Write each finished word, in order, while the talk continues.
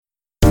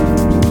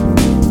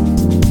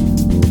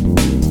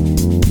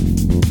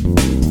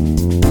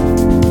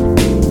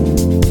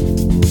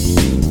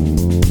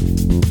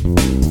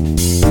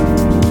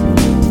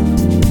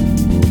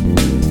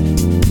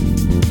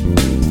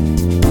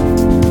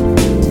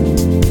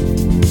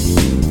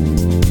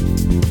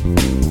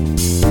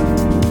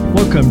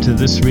Welcome to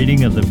this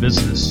reading of the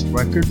Business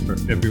Record for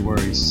February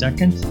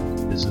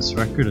 2nd. Business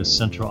Record is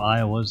Central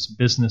Iowa's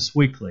Business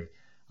Weekly.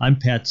 I'm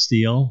Pat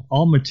Steele.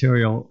 All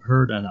material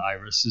heard on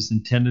IRIS is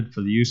intended for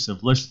the use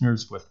of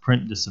listeners with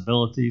print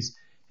disabilities.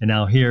 And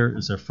now here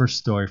is our first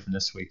story from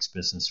this week's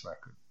Business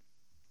Record.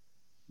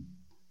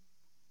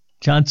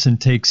 Johnson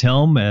takes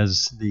helm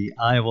as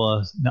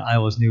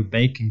Iowa's new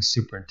banking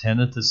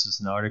superintendent. This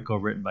is an article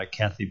written by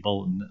Kathy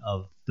Bolton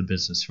of the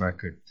Business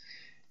Record.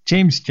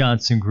 James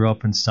Johnson grew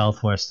up in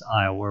southwest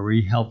Iowa, where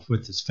he helped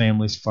with his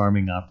family's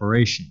farming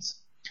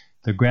operations.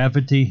 The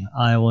Gravity,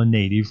 Iowa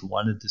native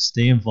wanted to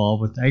stay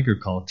involved with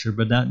agriculture,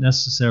 but not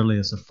necessarily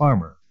as a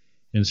farmer.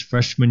 In his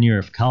freshman year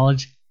of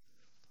college,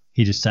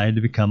 he decided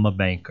to become a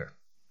banker.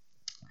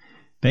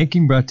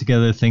 Banking brought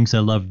together things I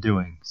love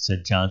doing,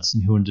 said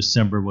Johnson, who in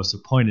December was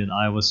appointed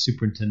Iowa's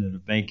superintendent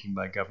of banking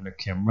by Governor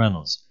Kim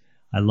Reynolds.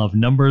 I love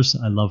numbers,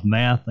 I love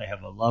math, I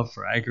have a love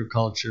for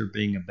agriculture.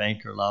 Being a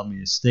banker allowed me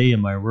to stay in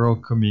my rural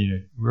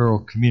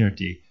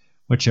community,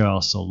 which I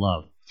also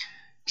love.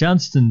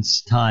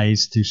 Johnston's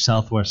ties to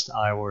southwest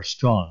Iowa are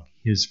strong.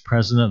 He is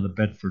president of the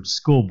Bedford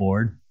School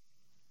Board,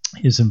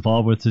 is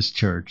involved with his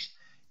church,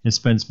 and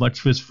spends much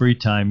of his free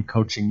time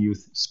coaching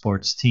youth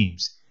sports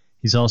teams.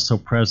 He's also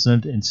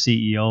president and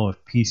CEO of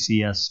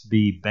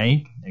PCSB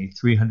Bank, a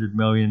 $300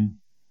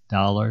 million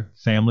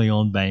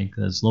family-owned bank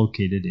that is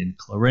located in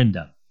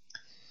Clarinda.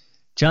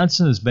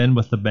 Johnson has been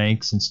with the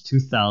bank since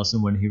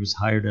 2000 when he was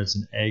hired as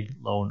an ag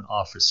loan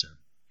officer.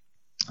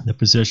 The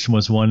position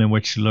was one in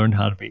which he learned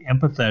how to be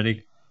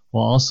empathetic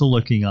while also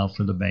looking out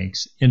for the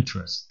bank's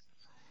interests.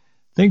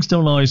 Things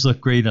don't always look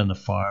great on the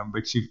farm,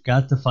 but you've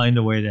got to find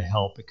a way to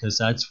help because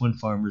that's when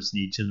farmers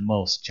need you the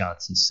most,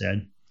 Johnson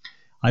said.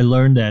 I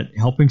learned that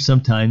helping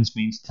sometimes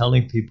means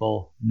telling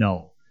people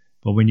no,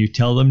 but when you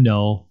tell them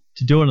no,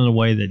 to do it in a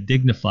way that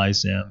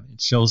dignifies them,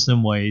 it shows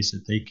them ways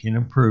that they can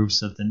improve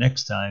so that the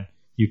next time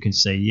you can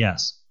say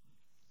yes.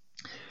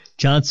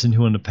 Johnson,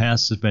 who in the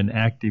past has been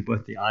active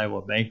with the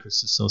Iowa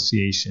Bankers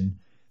Association,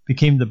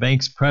 became the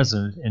bank's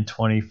president in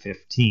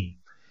 2015.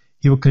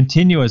 He will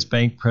continue as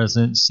bank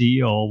president and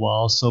CEO while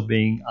also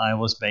being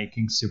Iowa's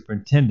banking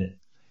superintendent.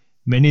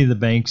 Many of the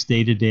bank's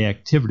day-to-day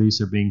activities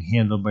are being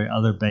handled by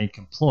other bank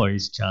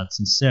employees,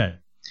 Johnson said.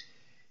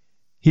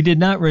 He did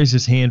not raise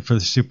his hand for the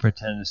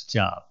superintendent's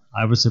job.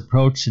 I was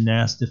approached and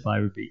asked if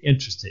I would be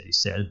interested, he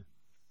said.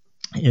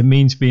 It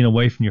means being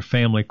away from your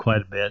family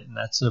quite a bit, and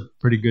that's a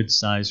pretty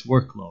good-sized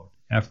workload.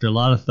 After a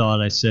lot of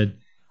thought, I said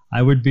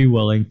I would be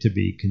willing to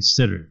be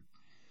considered.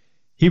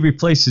 He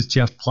replaces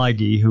Jeff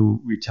Plage,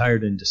 who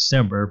retired in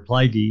December.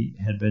 Plage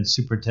had been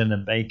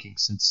superintendent of banking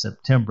since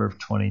September of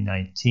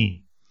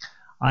 2019.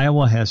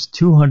 Iowa has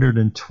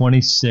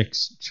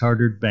 226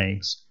 chartered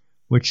banks,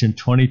 which in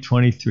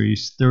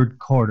 2023's third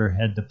quarter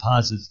had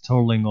deposits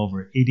totaling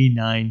over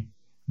 $89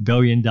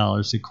 billion,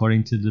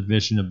 according to the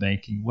Division of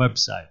Banking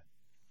website.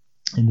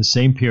 In the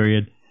same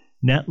period,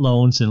 net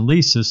loans and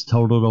leases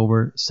totaled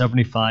over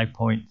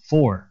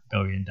 $75.4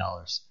 billion.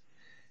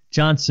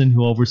 Johnson,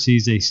 who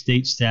oversees a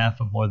state staff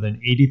of more than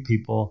 80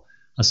 people,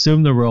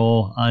 assumed the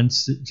role on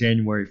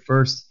January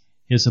 1st.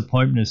 His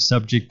appointment is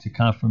subject to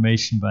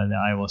confirmation by the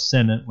Iowa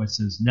Senate, which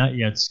has not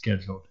yet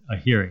scheduled a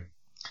hearing.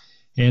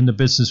 And the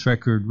Business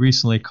Record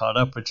recently caught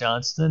up with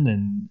Johnson,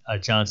 and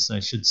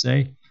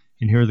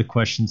here are the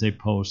questions they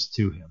posed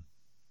to him.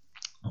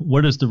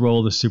 What is the role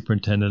of the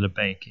superintendent of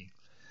banking?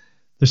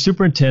 The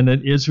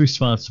superintendent is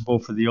responsible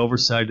for the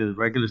oversight of the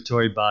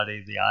regulatory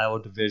body of the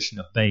Iowa Division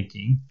of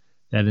Banking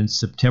that in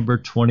September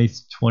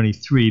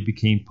 2023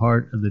 became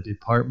part of the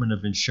Department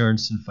of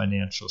Insurance and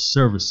Financial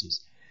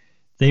Services.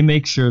 They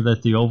make sure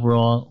that the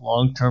overall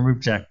long-term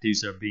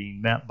objectives are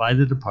being met by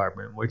the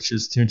department, which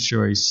is to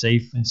ensure a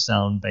safe and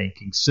sound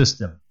banking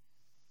system.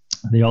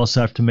 They also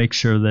have to make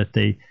sure that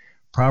they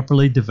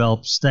properly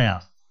develop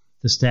staff.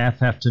 The staff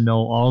have to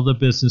know all the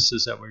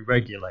businesses that we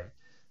regulate.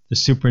 The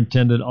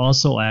superintendent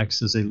also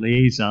acts as a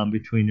liaison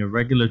between the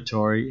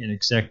regulatory and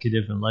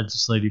executive and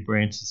legislative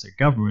branches of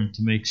government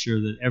to make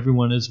sure that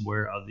everyone is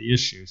aware of the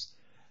issues.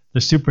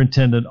 The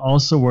superintendent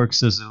also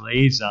works as a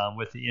liaison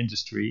with the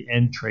industry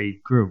and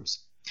trade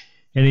groups.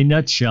 In a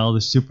nutshell,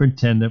 the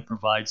superintendent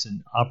provides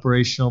an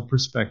operational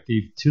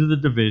perspective to the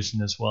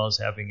division as well as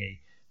having a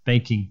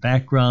banking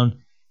background.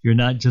 You're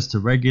not just a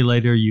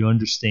regulator, you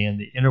understand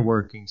the inner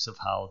workings of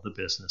how the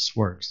business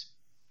works.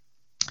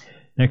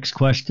 Next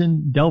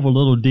question, delve a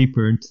little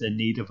deeper into the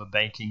need of a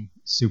banking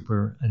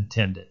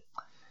superintendent.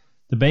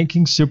 The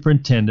banking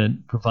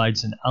superintendent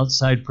provides an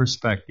outside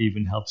perspective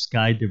and helps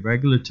guide the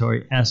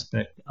regulatory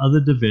aspect of the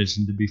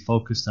division to be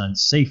focused on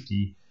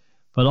safety,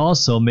 but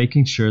also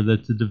making sure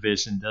that the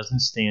division doesn't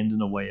stand in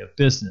the way of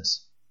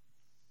business.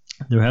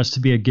 There has to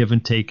be a give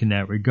and take in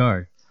that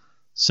regard.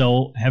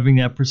 So having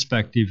that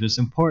perspective is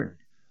important.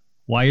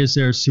 Why is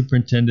there a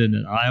superintendent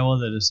in Iowa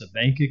that is a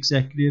bank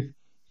executive?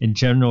 In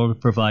general, to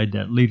provide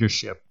that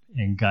leadership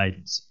and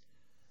guidance.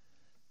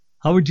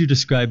 How would you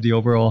describe the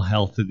overall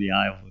health of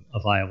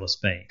Iowa's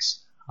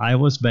banks?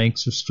 Iowa's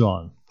banks are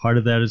strong. Part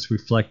of that is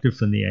reflected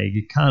from the ag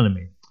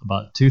economy.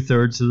 About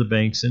two-thirds of the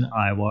banks in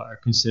Iowa are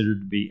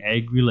considered to be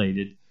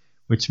ag-related,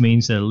 which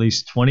means that at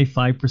least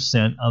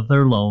 25% of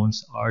their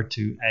loans are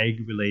to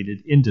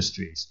ag-related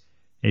industries.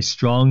 A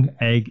strong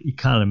ag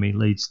economy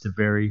leads to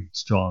very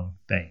strong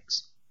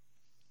banks.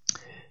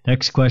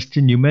 Next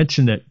question. You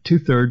mentioned that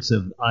two-thirds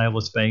of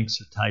Iowa's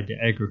banks are tied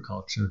to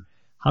agriculture.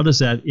 How does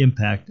that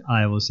impact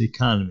Iowa's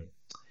economy?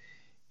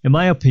 In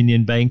my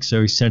opinion, banks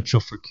are essential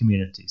for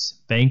communities.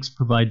 Banks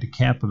provide the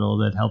capital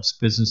that helps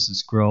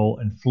businesses grow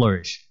and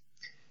flourish.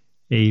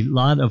 A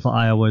lot of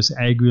Iowa's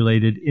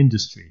ag-related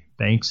industry.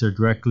 Banks are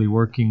directly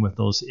working with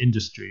those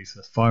industries,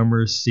 with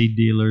farmers, seed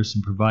dealers,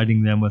 and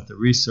providing them with the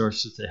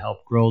resources to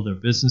help grow their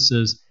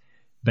businesses.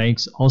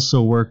 Banks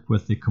also work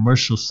with the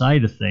commercial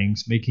side of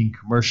things, making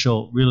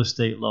commercial real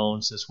estate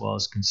loans as well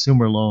as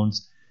consumer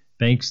loans.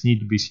 Banks need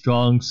to be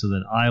strong so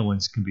that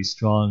Iowans can be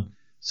strong.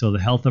 So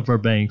the health of our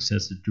banks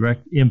has a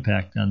direct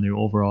impact on the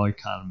overall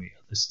economy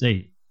of the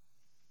state.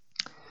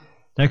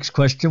 Next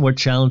question, what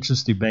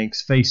challenges do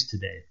banks face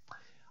today?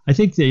 I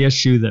think the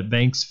issue that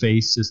banks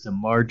face is the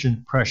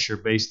margin pressure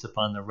based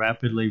upon the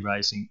rapidly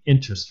rising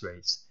interest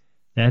rates.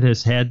 That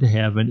has had to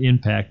have an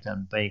impact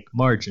on bank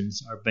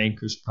margins, our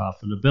bankers'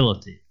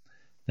 profitability.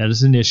 That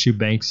is an issue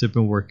banks have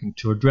been working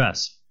to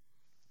address.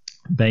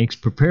 Banks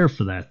prepare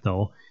for that,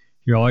 though.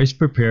 You're always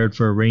prepared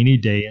for a rainy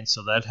day, and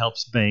so that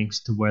helps banks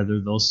to weather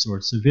those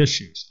sorts of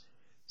issues.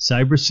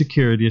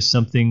 Cybersecurity is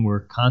something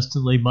we're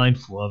constantly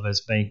mindful of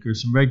as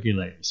bankers and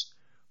regulators.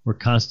 We're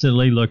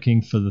constantly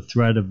looking for the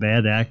threat of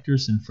bad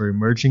actors and for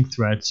emerging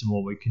threats and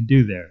what we can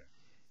do there.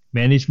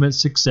 Management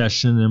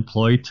succession and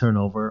employee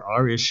turnover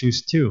are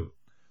issues too.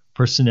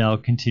 Personnel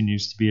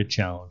continues to be a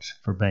challenge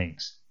for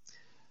banks.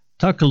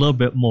 Talk a little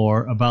bit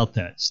more about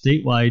that.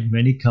 Statewide,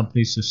 many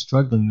companies are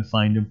struggling to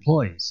find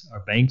employees.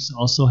 Are banks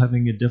also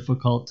having a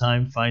difficult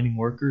time finding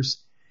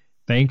workers?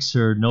 Banks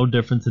are no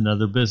different than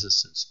other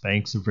businesses.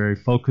 Banks are very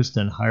focused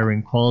on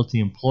hiring quality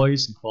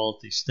employees and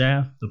quality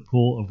staff. The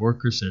pool of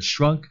workers has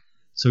shrunk.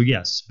 So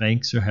yes,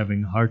 banks are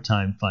having a hard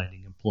time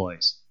finding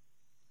employees.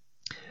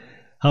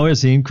 How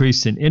has the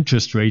increase in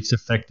interest rates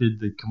affected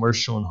the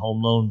commercial and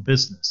home loan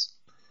business?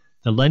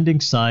 The lending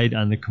side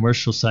on the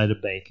commercial side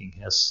of banking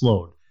has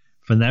slowed.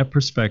 From that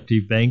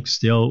perspective, banks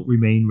still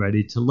remain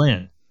ready to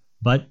lend,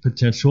 but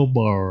potential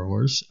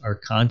borrowers are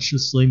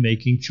consciously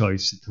making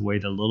choices to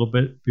wait a little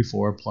bit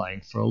before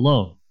applying for a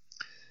loan.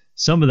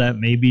 Some of that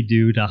may be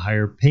due to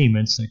higher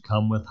payments that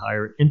come with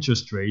higher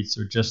interest rates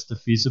or just the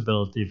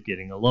feasibility of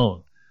getting a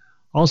loan.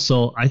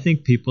 Also, I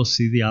think people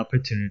see the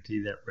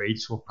opportunity that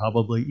rates will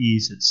probably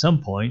ease at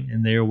some point,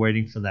 and they are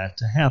waiting for that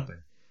to happen.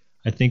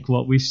 I think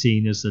what we've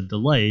seen is a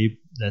delay,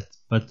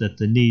 but that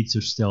the needs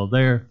are still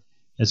there.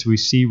 As we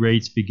see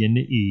rates begin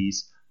to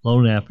ease,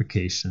 loan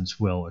applications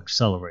will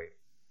accelerate.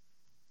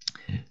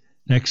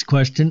 Next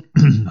question,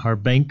 are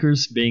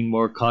bankers being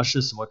more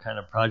cautious in what kind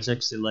of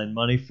projects they lend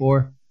money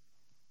for?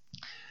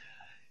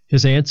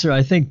 His answer,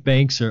 I think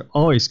banks are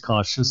always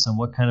cautious on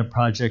what kind of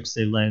projects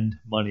they lend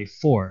money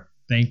for.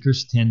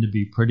 Bankers tend to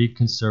be pretty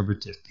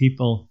conservative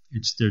people.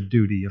 It's their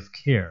duty of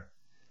care.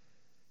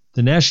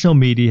 The national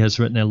media has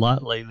written a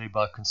lot lately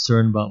about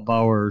concern about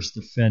borrowers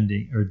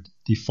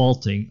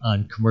defaulting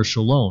on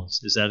commercial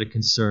loans. Is that a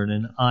concern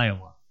in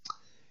Iowa?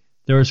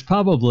 There is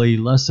probably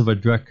less of a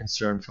direct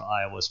concern for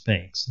Iowa's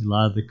banks. A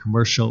lot of the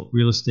commercial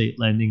real estate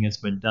lending has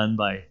been done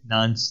by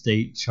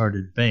non-state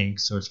chartered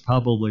banks, so it's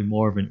probably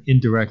more of an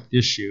indirect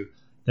issue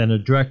than a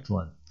direct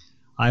one.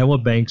 Iowa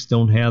banks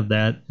don't have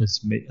that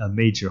as a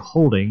major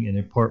holding in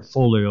a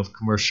portfolio of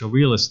commercial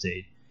real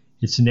estate.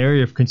 It's an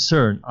area of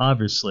concern,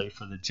 obviously,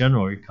 for the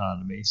general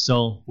economy,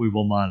 so we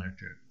will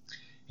monitor it.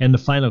 And the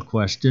final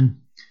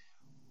question,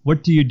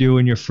 what do you do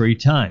in your free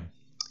time?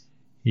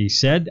 He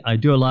said, I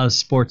do a lot of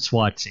sports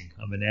watching.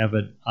 I'm an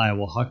avid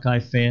Iowa Hawkeye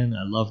fan.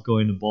 I love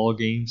going to ball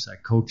games. I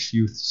coach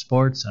youth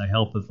sports. I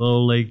help with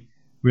Little League.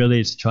 Really,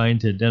 it's trying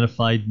to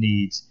identify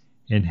needs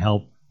and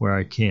help where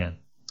I can.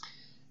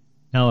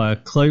 Now, a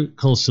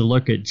closer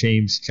look at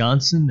James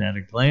Johnson at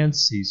a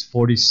glance. He's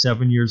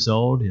 47 years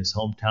old. His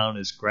hometown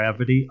is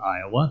Gravity,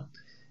 Iowa.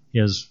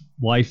 His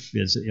wife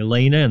is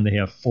Elena, and they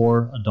have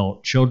 4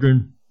 adult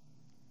children.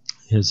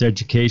 His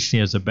education,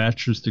 he has a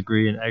bachelor's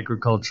degree in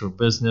agricultural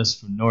business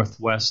from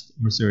Northwest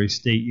Missouri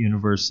State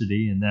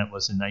University, and that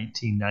was in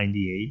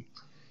 1998.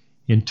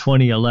 In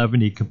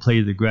 2011, he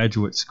completed the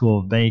Graduate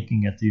School of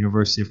Banking at the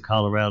University of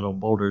Colorado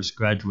Boulder's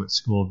Graduate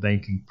School of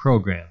Banking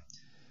program.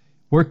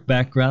 Work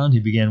background, he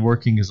began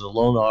working as a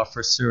loan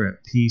officer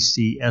at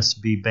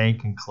PCSB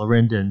Bank in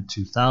Clarinda in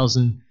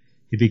 2000.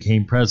 He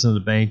became president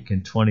of the bank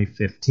in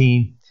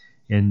 2015.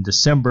 In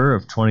December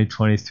of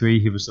 2023,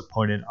 he was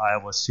appointed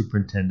Iowa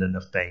Superintendent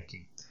of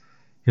Banking.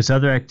 His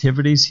other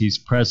activities, he's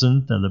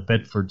president of the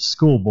Bedford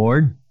School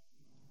Board.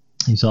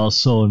 He's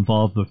also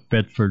involved with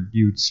Bedford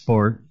Youth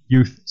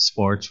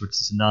Sports, which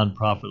is a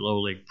nonprofit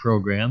Little League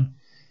program.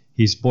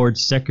 He's board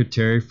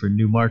secretary for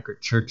New Market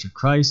Church of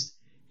Christ,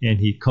 and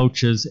he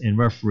coaches and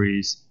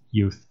referees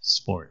youth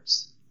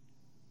sports.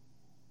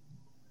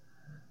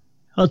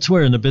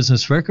 Elsewhere in the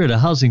business record, a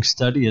housing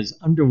study is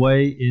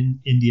underway in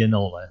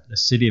Indianola. The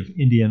city of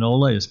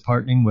Indianola is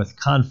partnering with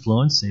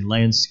Confluence, a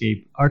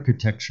landscape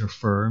architecture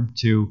firm,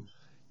 to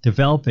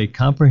develop a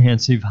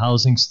comprehensive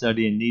housing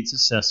study and needs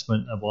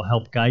assessment that will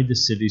help guide the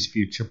city's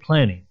future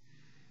planning.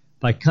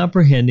 By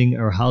comprehending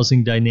our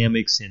housing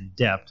dynamics in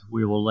depth,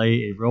 we will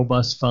lay a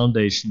robust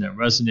foundation that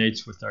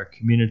resonates with our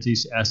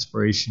community's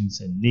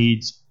aspirations and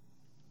needs,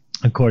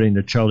 according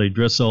to Charlie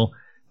Drissel,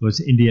 who is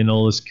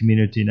Indianola's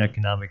Community and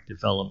Economic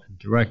Development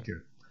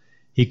Director.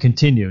 He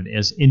continued,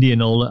 as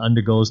Indianola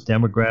undergoes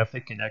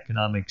demographic and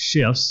economic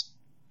shifts,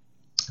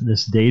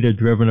 this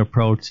data-driven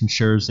approach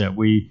ensures that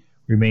we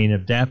remain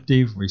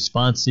adaptive,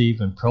 responsive,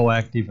 and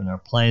proactive in our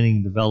planning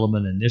and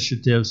development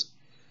initiatives.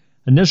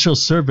 Initial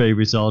survey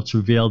results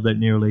revealed that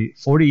nearly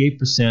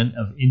 48%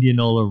 of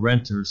Indianola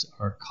renters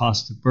are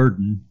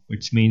cost-burdened,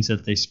 which means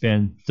that they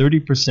spend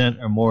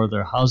 30% or more of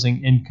their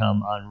housing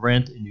income on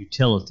rent and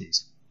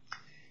utilities.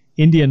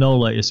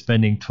 Indianola is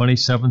spending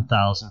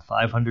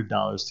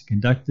 $27,500 to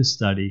conduct the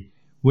study,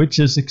 which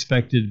is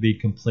expected to be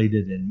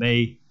completed in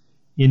May.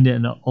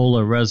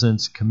 Indianola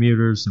residents,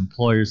 commuters,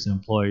 employers, and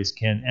employees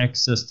can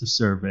access the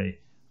survey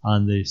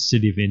on the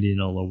City of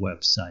Indianola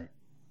website.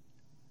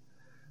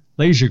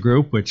 Leisure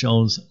Group, which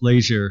owns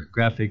Leisure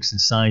Graphics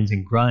and Signs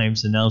and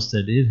Grimes, announced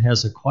that it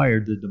has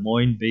acquired the Des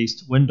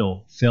Moines-based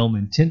window film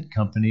and tint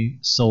company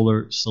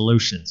Solar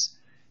Solutions.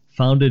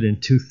 Founded in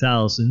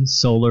 2000,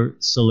 Solar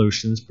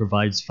Solutions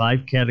provides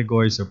 5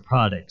 categories of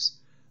products: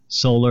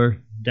 solar,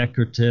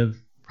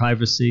 decorative,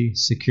 privacy,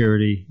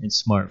 security, and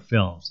smart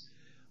films.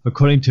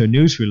 According to a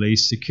news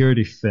release,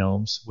 security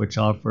films, which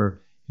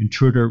offer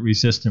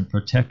intruder-resistant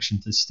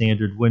protection to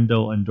standard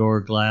window and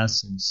door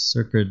glass, and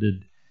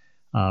circuited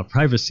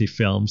privacy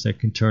films that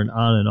can turn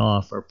on and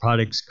off, are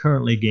products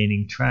currently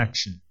gaining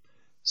traction.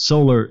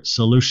 Solar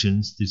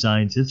Solutions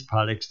designs its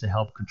products to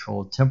help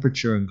control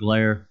temperature and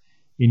glare,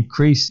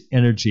 increase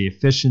energy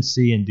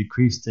efficiency, and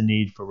decrease the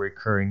need for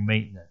recurring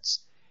maintenance.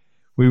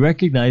 We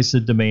recognize the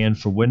demand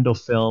for window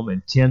film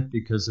and tint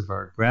because of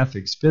our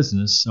graphics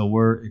business, so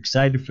we're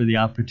excited for the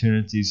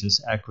opportunities this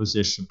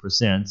acquisition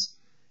presents,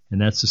 and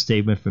that's a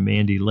statement from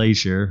Andy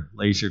Leisure,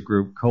 Leisure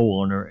Group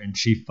co-owner and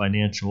chief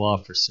financial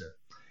officer.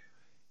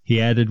 He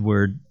added,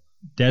 "We're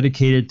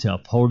dedicated to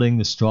upholding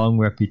the strong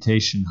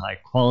reputation, high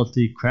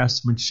quality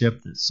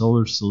craftsmanship that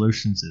Solar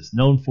Solutions is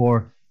known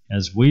for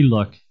as we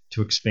look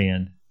to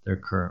expand their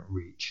current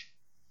reach."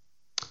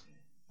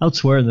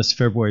 Elsewhere in this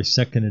February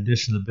 2nd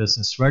edition of the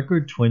Business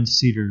Record, Twin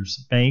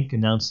Cedars Bank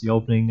announced the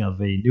opening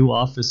of a new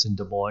office in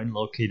Des Moines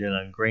located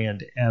on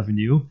Grand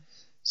Avenue,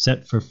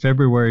 set for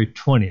February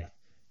 20th.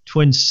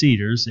 Twin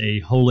Cedars,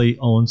 a wholly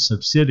owned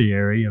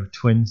subsidiary of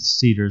Twin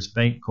Cedars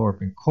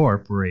Bancorp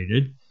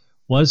Incorporated,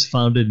 was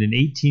founded in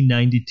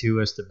 1892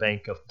 as the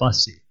Bank of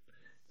Bussey.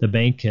 The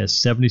bank has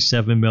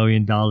 $77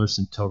 million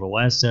in total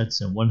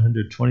assets and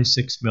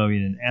 $126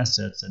 million in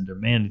assets under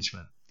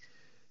management.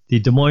 The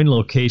Des Moines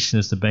location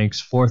is the bank's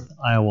 4th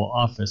Iowa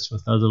office,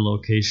 with other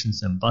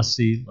locations in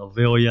Bussey,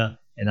 Lovelia,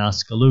 and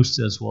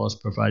Oskaloosa, as well as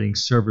providing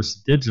service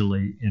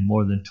digitally in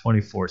more than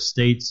 24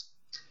 states.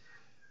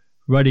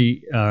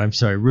 Rudy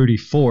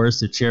Forrest,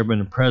 the chairman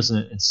and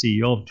president and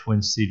CEO of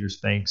Twin Cedars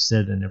Bank,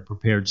 said in a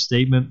prepared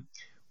statement,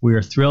 "We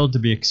are thrilled to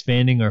be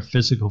expanding our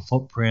physical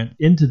footprint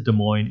into Des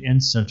Moines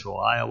and central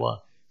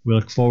Iowa. We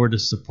look forward to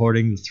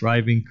supporting the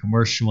thriving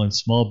commercial and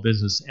small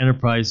business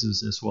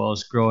enterprises, as well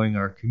as growing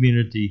our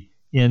community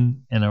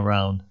in and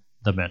around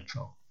the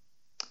metro."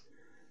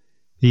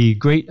 The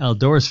Great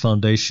Outdoors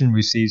Foundation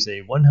receives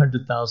a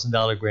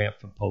 $100,000 grant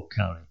from Polk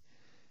County.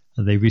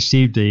 They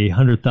received a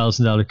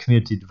 $100,000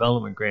 community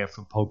development grant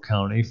from Polk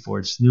County for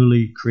its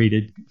newly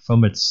created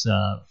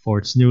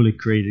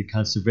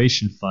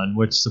conservation fund,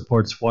 which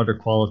supports water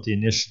quality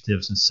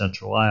initiatives in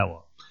central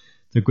Iowa.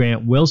 The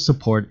grant will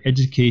support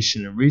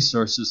education and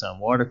resources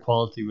on water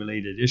quality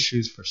related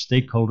issues for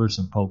stakeholders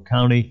in Polk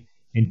County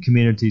and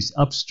communities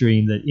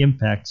upstream that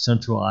impact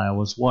central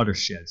Iowa's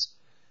watersheds.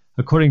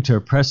 According to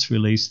a press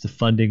release, the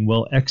funding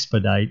will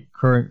expedite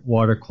current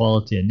water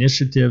quality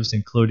initiatives,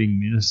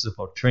 including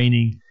municipal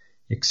training,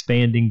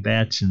 expanding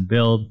batch and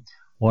build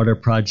water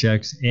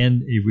projects,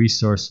 and a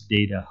resource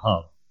data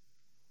hub.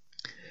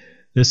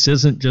 This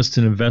isn't just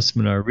an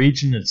investment in our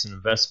region, it's an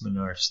investment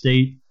in our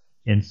state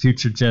and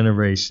future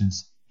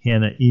generations,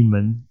 Hannah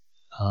Eman,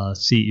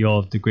 CEO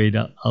of the Great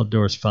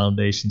Outdoors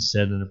Foundation,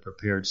 said in a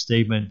prepared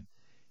statement.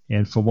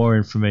 And for more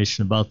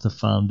information about the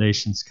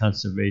Foundation's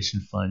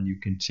Conservation Fund, you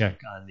can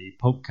check on the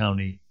Polk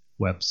County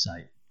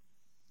website.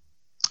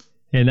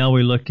 And now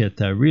we look at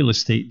real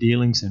estate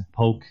dealings in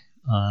Polk,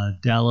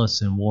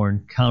 Dallas, and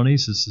Warren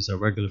counties. This is a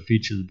regular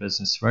feature of the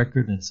Business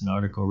Record, and it's an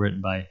article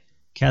written by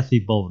Kathy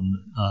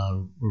Bolton,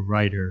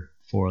 writer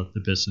for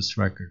the Business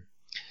Record.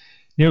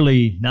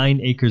 Nearly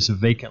 9 acres of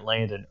vacant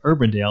land in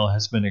Urbandale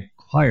has been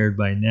acquired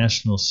by a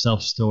national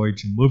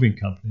self-storage and moving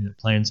company that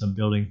plans on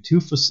building 2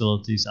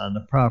 facilities on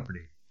the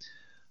property.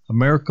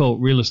 Americo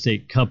Real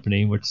Estate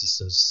Company, which is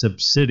a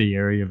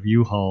subsidiary of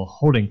U-Haul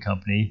Holding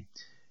Company,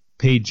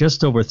 paid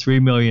just over $3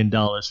 million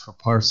for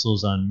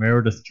parcels on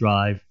Meredith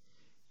Drive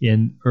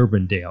in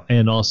Urbandale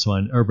and also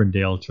on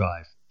Urbandale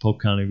Drive,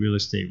 Polk County real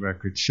estate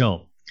records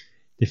show.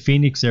 The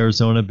Phoenix,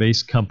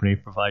 Arizona-based company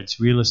provides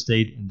real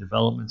estate and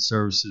development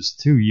services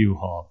to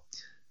U-Haul.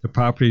 The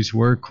properties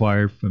were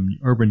acquired from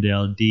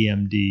Urbandale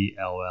DMD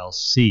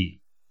LLC.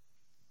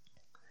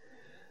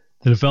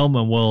 The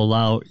development will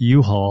allow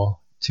U-Haul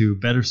to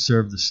better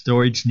serve the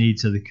storage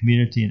needs of the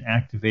community and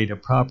activate a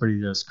property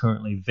that is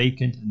currently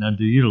vacant and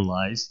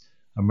underutilized,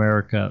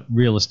 America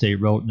Real Estate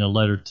wrote in a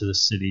letter to the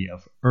city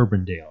of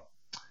Urbandale.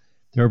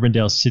 The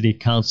Urbandale City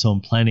Council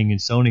and Planning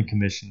and Zoning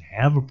Commission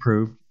have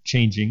approved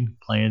changing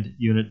planned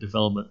unit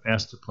development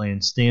master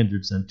plan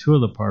standards on 2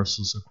 of the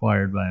parcels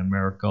acquired by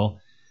Americo.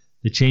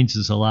 The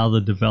changes allow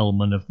the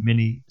development of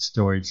mini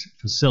storage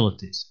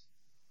facilities.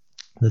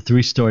 The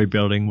 3-story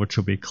building, which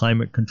will be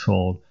climate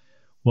controlled,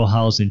 will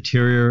house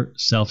interior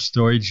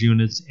self-storage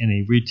units and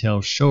a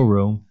retail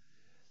showroom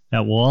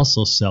that will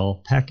also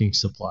sell packing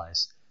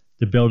supplies.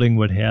 The building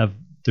would have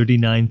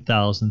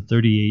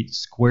 39,038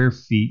 square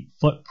feet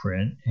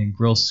footprint and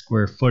gross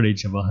square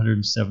footage of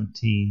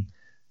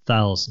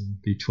 117,000.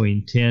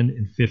 Between 10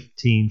 and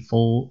 15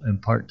 full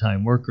and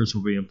part-time workers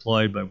will be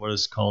employed by what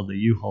is called the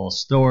U-Haul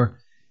store,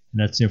 and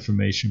that's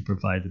information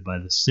provided by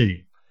the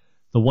city.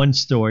 The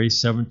 1-story,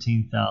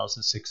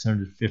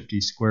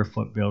 17,650 square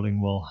foot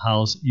building will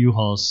house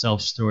U-Haul's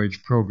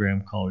self-storage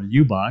program called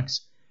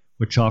U-Box,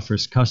 which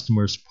offers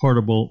customers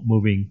portable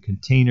moving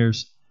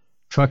containers.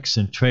 Trucks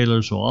and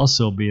trailers will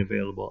also be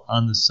available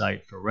on the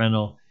site for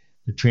rental.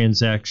 The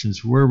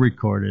transactions were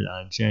recorded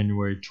on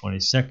January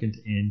 22nd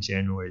and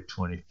January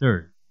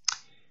 23rd.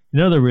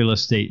 In other real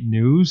estate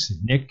news,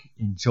 Nick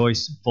and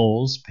Joyce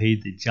Bowles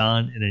paid the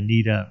John and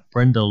Anita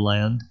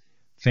Brendaland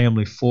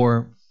Family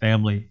Farm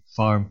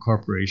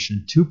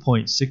Corporation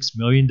 $2.6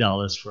 million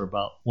for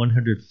about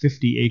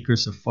 150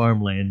 acres of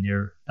farmland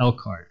near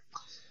Elkhart.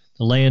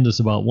 The land is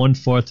about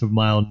 1/4 of a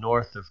mile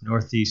north of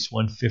Northeast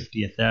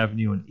 150th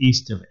Avenue and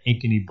east of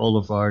Ankeny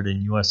Boulevard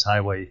and U.S.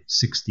 Highway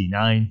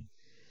 69.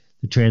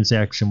 The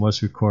transaction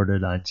was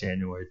recorded on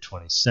January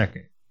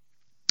 22nd.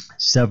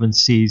 7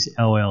 Seas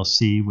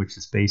LLC, which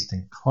is based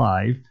in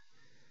Clive,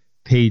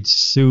 paid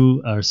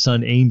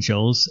Sun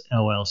Angels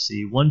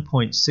LLC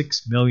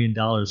 $1.6 million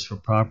for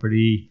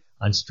property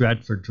on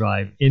Stratford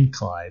Drive in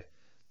Clive.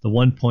 The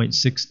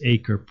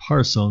 1.6-acre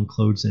parcel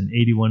includes an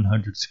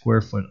 8,100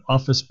 square foot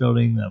office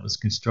building that was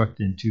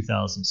constructed in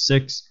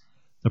 2006.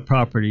 The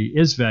property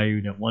is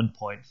valued at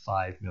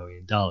 $1.5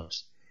 million.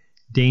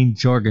 Dane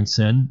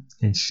Jorgensen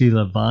and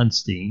Sheila Von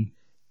Steen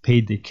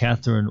paid the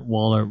Catherine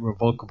Waller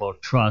Revocable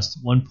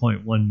Trust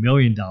 $1.1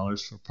 million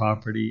for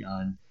property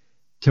on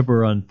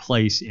Tiburon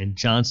Place in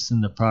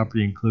Johnston. The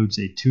property includes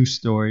a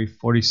 2-story,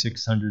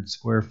 4,600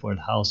 square foot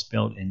house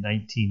built in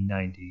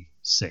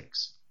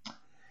 1996.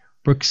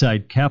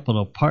 Brookside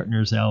Capital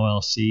Partners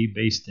LLC,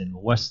 based in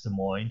West Des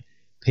Moines,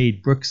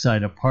 paid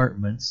Brookside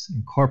Apartments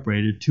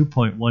Incorporated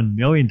 $2.1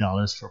 million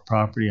for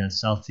property on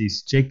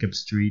Southeast Jacob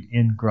Street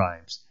in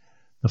Grimes.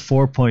 The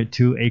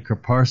 4.2-acre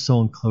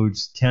parcel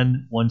includes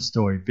 10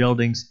 one-story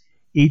buildings,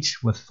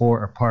 each with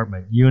 4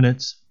 apartment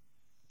units.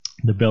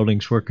 The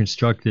buildings were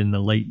constructed in the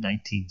late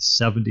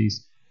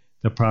 1970s.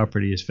 The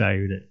property is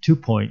valued at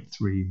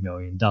 $2.3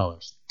 million.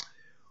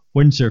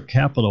 Windsor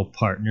Capital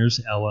Partners,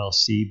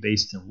 LLC,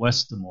 based in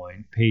West Des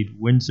Moines, paid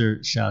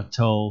Windsor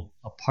Chateau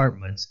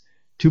Apartments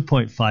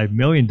 $2.5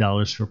 million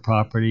for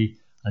property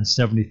on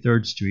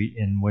 73rd Street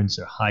in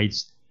Windsor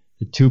Heights.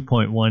 The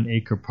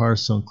 2.1-acre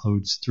parcel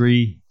includes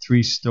 3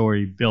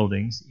 3-story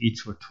buildings,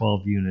 each with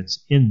 12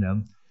 units in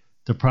them.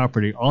 The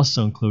property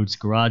also includes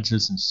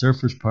garages and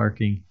surface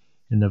parking,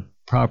 and the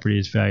property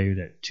is valued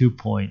at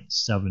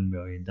 $2.7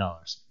 million.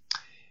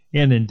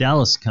 And in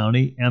Dallas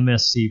County,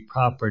 MSC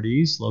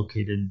Properties,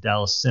 located in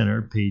Dallas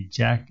Center, paid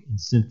Jack and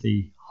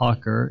Cynthia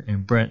Hawker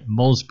and Brent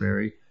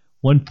Molesbury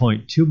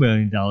 $1.2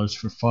 million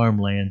for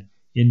farmland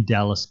in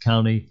Dallas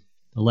County.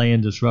 The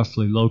land is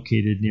roughly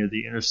located near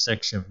the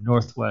intersection of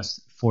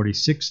Northwest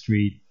 46th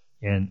Street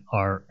and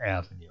R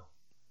Avenue.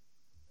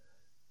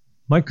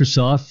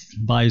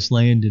 Microsoft buys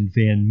land in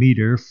Van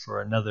Meter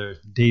for another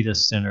data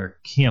center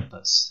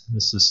campus.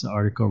 This is an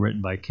article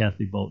written by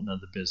Kathy Bolton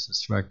of the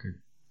Business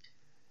Record.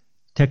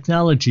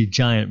 Technology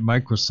giant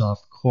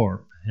Microsoft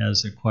Corp.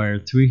 has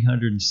acquired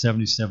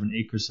 377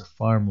 acres of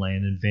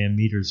farmland in Van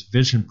Meter's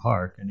Vision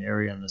Park, an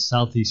area in the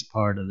southeast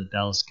part of the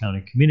Dallas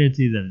County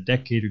community that a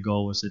decade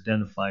ago was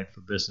identified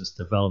for business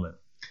development.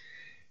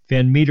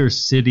 Van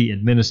Meter's city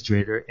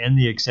administrator and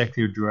the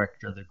executive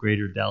director of the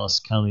Greater Dallas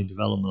County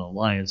Development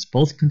Alliance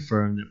both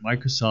confirmed that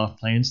Microsoft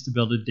plans to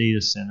build a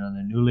data center on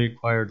the newly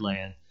acquired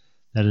land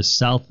that is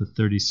south of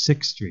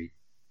 36th Street.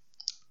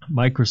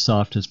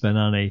 Microsoft has been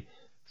on a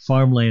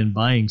farmland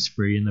buying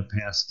spree in the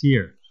past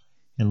year.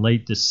 In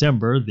late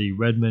December, the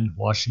Redmond,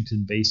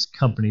 Washington-based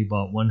company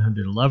bought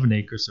 111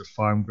 acres of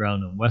farm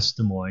ground in West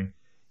Des Moines,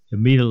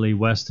 immediately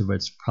west of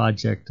its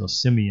Project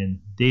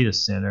Osimian data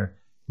center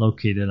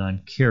located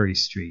on Cary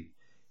Street.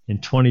 In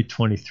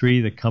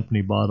 2023, the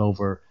company bought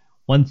over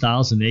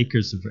 1,000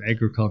 acres of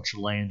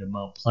agricultural land in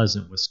Mount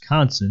Pleasant,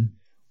 Wisconsin,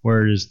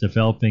 where it is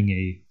developing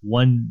a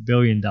 $1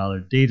 billion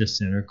data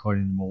center,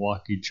 according to the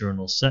Milwaukee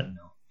Journal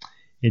Sentinel.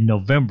 In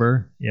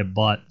November, it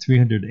bought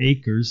 300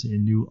 acres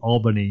in New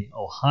Albany,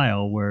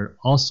 Ohio, where it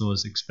also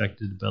is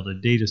expected to build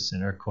a data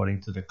center,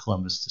 according to the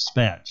Columbus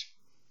Dispatch.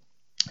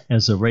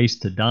 As a race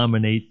to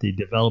dominate the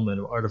development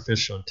of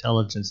artificial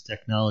intelligence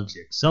technology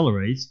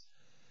accelerates,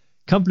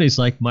 companies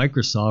like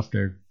Microsoft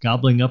are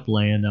gobbling up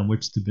land on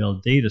which to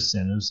build data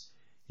centers,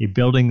 a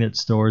building that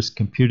stores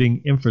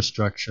computing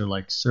infrastructure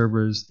like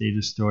servers,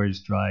 data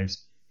storage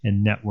drives,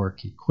 and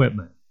network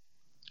equipment.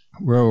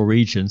 Rural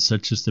regions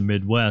such as the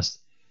Midwest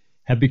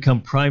have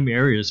become prime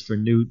areas for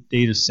new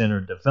data center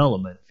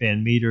development.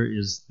 Van Meter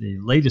is the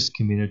latest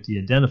community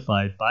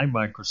identified by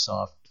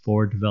Microsoft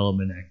for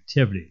development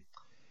activity.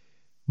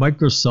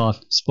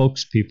 Microsoft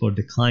spokespeople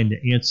declined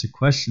to answer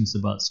questions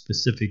about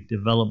specific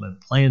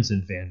development plans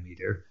in Van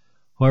Meter.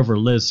 However,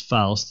 Liz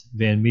Faust,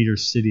 Van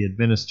Meter's city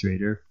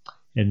administrator,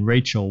 and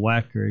Rachel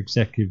Wacker,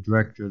 executive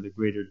director of the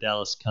Greater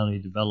Dallas County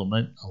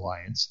Development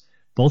Alliance,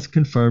 both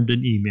confirmed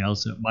in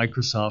emails that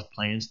Microsoft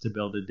plans to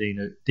build a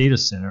data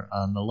center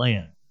on the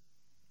land.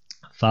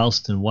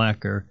 Faust and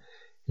Wacker,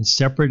 in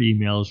separate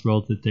emails,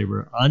 wrote that they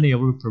were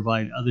unable to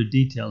provide other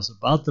details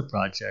about the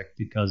project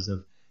because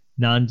of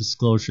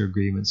non-disclosure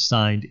agreements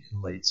signed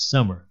in late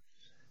summer.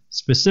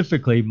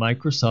 Specifically,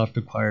 Microsoft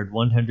acquired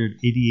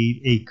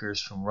 188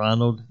 acres from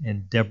Ronald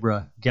and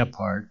Deborah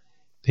Gephardt,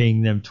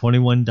 paying them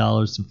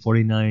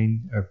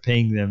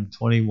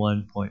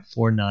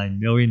 $21.49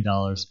 million,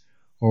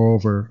 or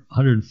over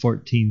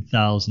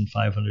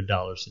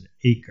 $114,500 an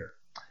acre.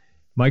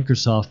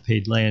 Microsoft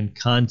paid Land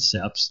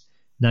Concepts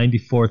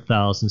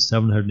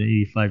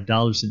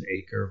 $94,785 an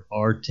acre,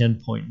 or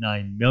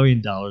 $10.9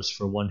 million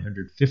for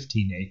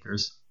 115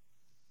 acres.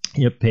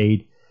 It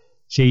paid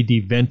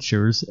JD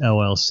Ventures,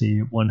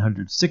 LLC,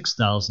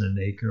 $106,000 an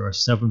acre, or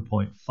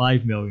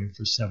 $7.5 million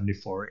for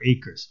 74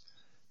 acres.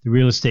 The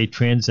real estate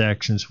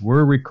transactions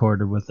were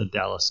recorded with the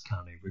Dallas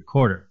County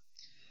Recorder.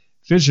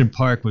 Vision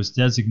Park was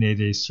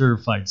designated a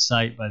certified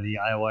site by the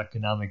Iowa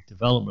Economic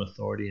Development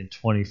Authority in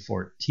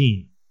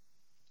 2014.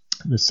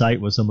 The site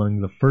was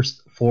among the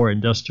first 4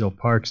 industrial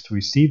parks to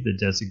receive the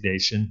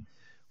designation,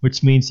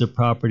 which means the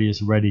property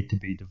is ready to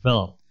be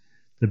developed.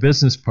 The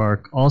business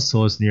park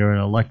also is near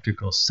an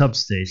electrical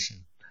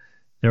substation.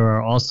 There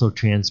are also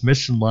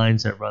transmission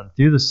lines that run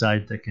through the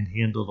site that can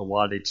handle the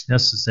wattage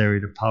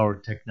necessary to power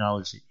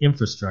technology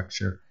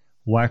infrastructure,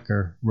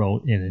 Wacker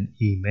wrote in an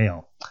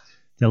email.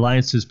 The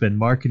Alliance has been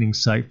marketing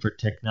site for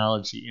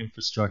technology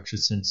infrastructure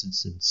since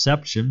its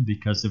inception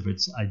because of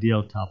its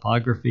ideal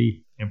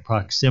topography and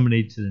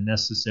proximity to the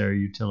necessary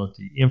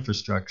utility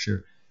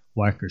infrastructure,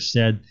 Wacker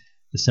said.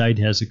 The site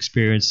has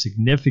experienced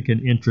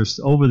significant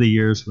interest over the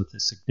years with a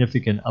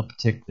significant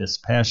uptick this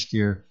past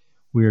year.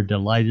 We are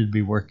delighted to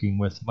be working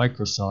with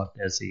Microsoft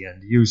as the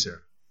end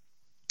user.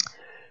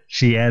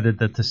 She added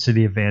that the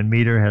city of Van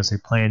Meter has a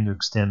plan to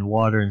extend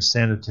water and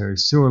sanitary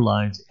sewer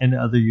lines and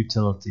other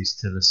utilities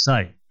to the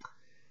site.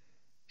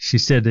 She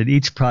said that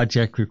each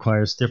project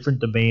requires different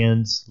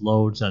demands,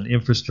 loads on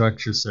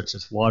infrastructure such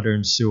as water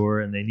and sewer,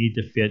 and they need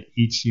to fit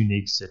each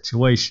unique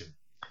situation.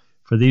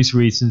 For these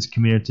reasons,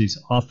 communities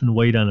often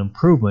wait on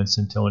improvements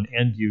until an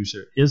end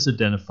user is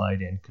identified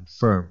and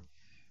confirmed.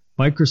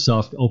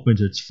 Microsoft opened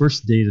its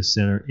first data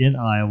center in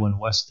Iowa and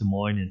West Des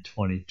Moines in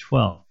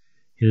 2012.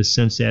 It has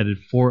since added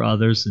 4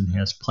 others and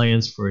has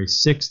plans for a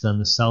 6th on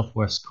the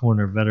southwest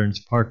corner of Veterans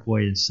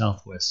Parkway and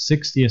Southwest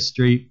 60th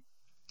Street.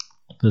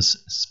 The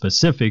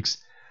specifics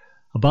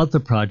about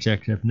the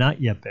project have not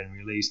yet been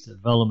released. The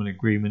development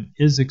agreement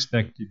is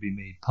expected to be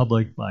made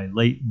public by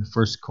late in the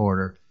first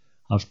quarter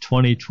of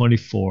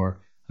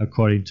 2024,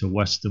 according to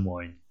West Des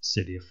Moines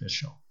city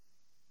official.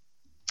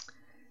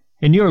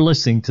 And you're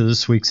listening to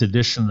this week's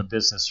edition of the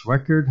Business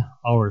Record.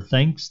 Our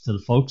thanks to the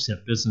folks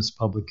at Business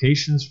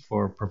Publications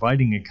for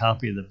providing a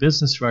copy of the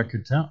Business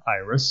Record to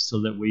Iris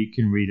so that we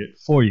can read it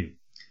for you.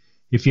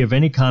 If you have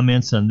any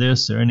comments on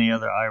this or any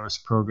other Iris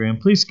program,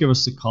 please give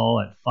us a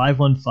call at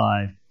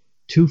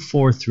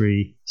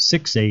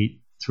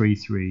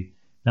 515-243-6833.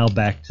 Now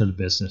back to the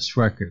Business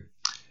Record.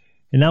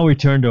 And now we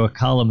turn to a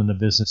column in the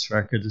Business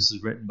Record. This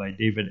is written by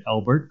David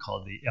Elbert,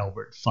 called the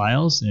Elbert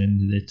Files,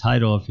 and the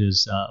title of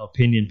his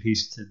opinion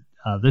piece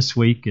this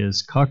week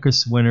is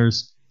Caucus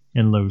Winners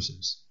and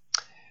Losers.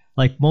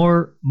 Like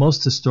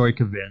most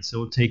historic events, it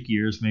will take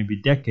years,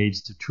 maybe decades,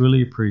 to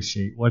truly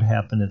appreciate what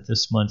happened at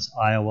this month's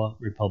Iowa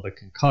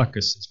Republican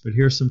caucuses. But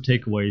here are some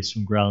takeaways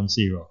from Ground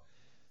Zero.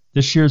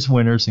 This year's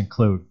winners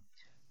include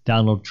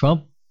Donald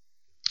Trump,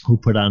 who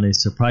put on a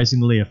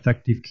surprisingly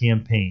effective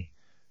campaign.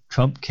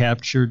 Trump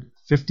captured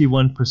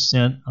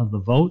 51% of the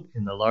vote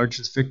in the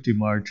largest victory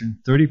margin,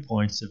 30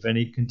 points, of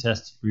any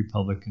contested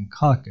Republican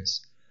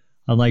caucus.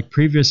 Unlike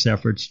previous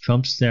efforts,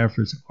 Trump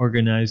staffers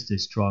organized a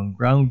strong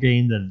ground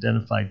game that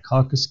identified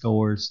caucus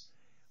goers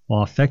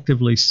while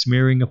effectively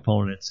smearing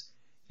opponents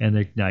and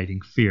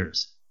igniting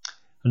fears.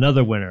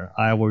 Another winner,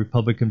 Iowa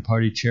Republican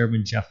Party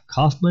Chairman Jeff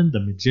Kaufman, the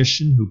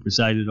magician who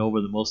presided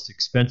over the most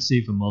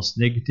expensive and most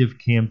negative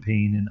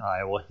campaign in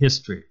Iowa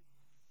history.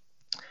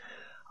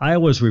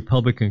 Iowa's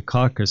Republican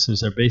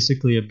caucuses are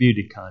basically a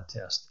beauty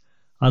contest.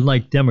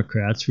 Unlike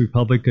Democrats,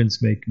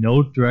 Republicans make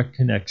no direct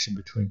connection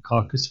between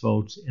caucus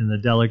votes and the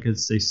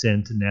delegates they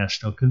send to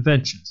national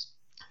conventions.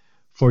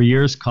 For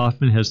years,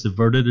 Kaufman has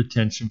diverted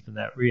attention from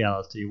that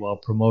reality while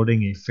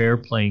promoting a fair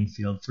playing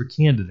field for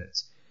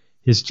candidates.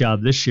 His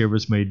job this year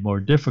was made more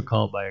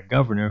difficult by a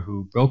governor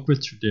who broke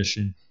with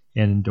tradition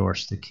and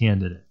endorsed the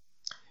candidate.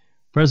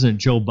 President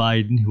Joe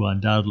Biden, who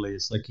undoubtedly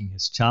is licking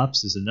his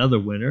chops, is another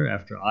winner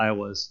after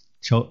Iowans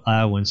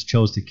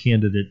chose the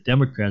candidate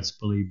Democrats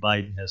believe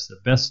Biden has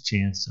the best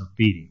chance of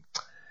beating.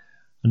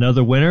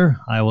 Another winner,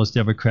 Iowa's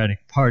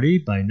Democratic Party.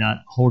 By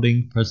not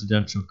holding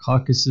presidential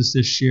caucuses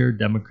this year,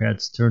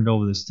 Democrats turned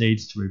over the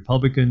stage to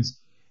Republicans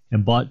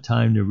and bought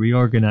time to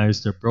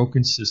reorganize their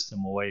broken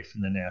system away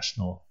from the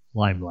national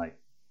limelight.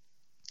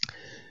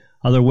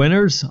 Other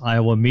winners,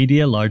 Iowa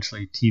media,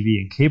 largely TV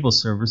and cable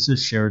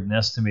services, shared an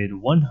estimated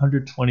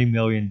 $120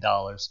 million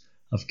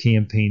of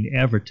campaign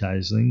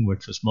advertising,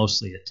 which was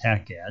mostly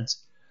attack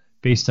ads.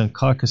 Based on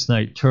caucus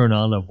night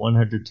turnout of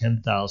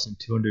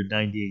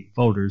 110,298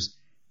 voters,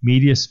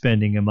 media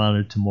spending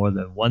amounted to more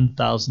than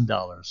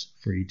 $1,000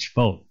 for each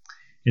vote.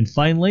 And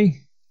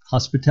finally,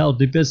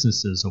 hospitality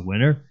businesses, a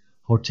winner.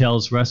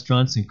 Hotels,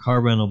 restaurants, and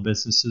car rental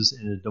businesses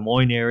in the Des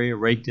Moines area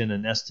raked in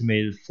an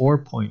estimated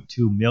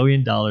 $4.2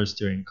 million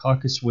during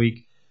caucus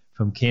week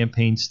from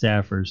campaign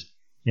staffers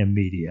and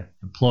media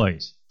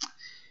employees.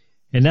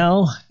 And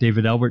now,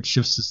 David Albert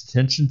shifts his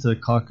attention to the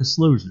caucus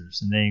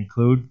losers, and they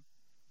include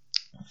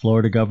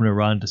Florida Governor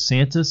Ron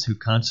DeSantis, who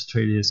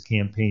concentrated his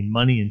campaign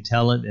money and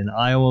talent in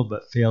Iowa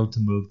but failed to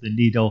move the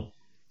needle,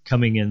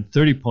 coming in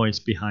 30 points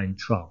behind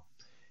Trump.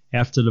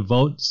 After the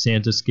vote,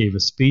 DeSantis gave a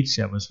speech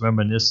that was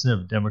reminiscent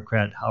of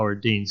Democrat Howard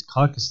Dean's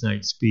caucus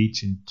night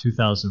speech in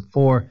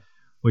 2004,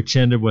 which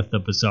ended with a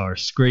bizarre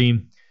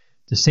scream.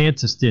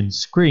 DeSantis didn't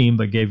scream,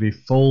 but gave a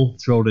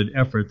full-throated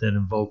effort that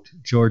invoked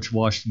George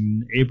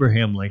Washington,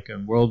 Abraham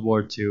Lincoln, World War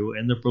II,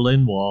 and the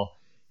Berlin Wall,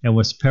 and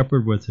was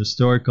peppered with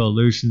historical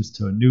allusions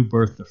to a new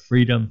birth of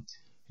freedom,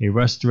 a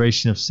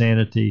restoration of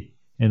sanity,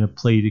 and a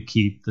plea to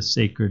keep the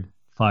sacred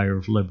fire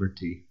of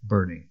liberty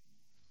burning.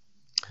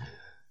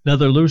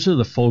 Another loser,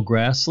 the full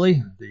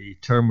Grassley. The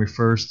term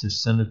refers to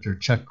Senator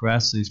Chuck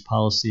Grassley's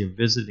policy of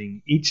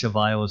visiting each of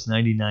Iowa's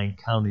 99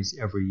 counties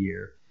every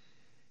year.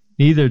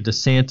 Neither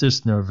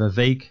DeSantis nor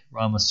Vivek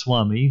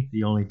Ramaswamy,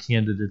 the only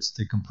candidates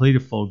to complete a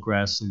full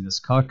Grassley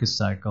this caucus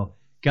cycle,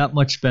 got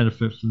much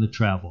benefit from the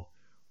travel.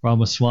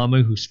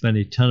 Ramaswamy, who spent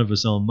a ton of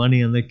his own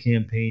money on the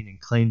campaign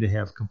and claimed to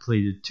have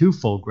completed 2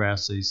 full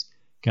Grassleys,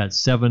 got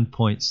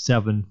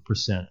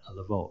 7.7% of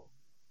the vote.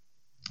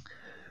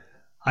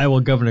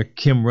 Iowa Governor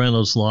Kim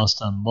Reynolds lost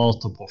on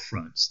multiple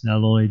fronts.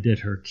 Not only did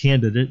her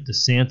candidate,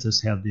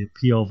 DeSantis, have the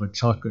appeal of a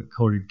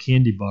chocolate-coated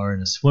candy bar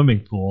in a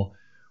swimming pool,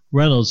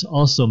 Reynolds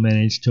also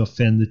managed to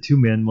offend the 2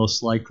 men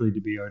most likely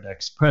to be our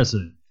next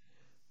president.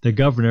 The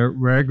governor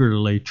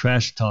regularly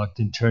trash-talked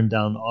and turned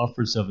down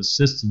offers of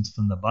assistance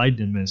from the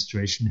Biden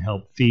administration to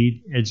help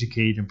feed,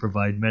 educate, and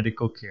provide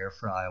medical care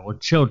for Iowa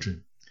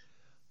children.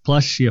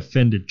 Plus, she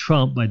offended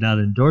Trump by not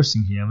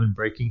endorsing him and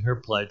breaking her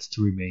pledge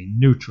to remain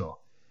neutral.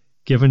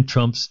 Given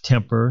Trump's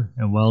temper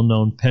and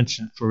well-known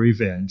penchant for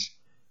revenge,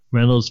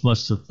 Reynolds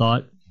must have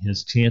thought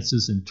his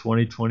chances in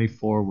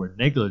 2024 were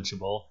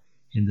negligible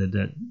and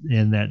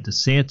that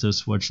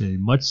DeSantis was a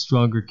much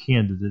stronger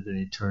candidate than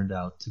he turned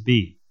out to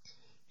be.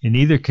 In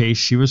either case,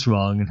 she was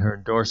wrong, and her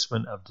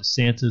endorsement of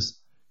DeSantis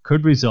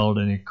could result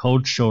in a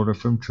cold shoulder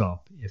from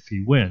Trump if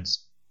he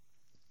wins.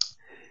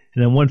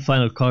 And then one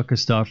final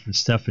caucus thought from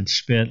Stephen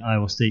Schmidt,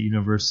 Iowa State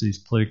University's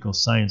political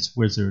science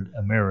wizard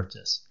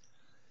emeritus.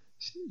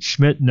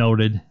 Schmidt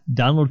noted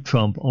Donald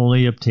Trump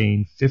only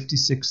obtained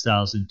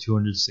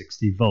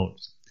 56,260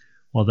 votes.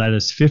 While that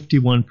is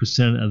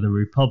 51% of the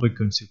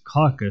Republicans who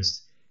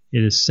caucused,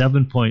 it is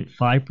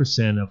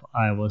 7.5% of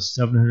Iowa's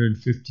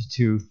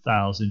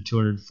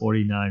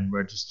 752,249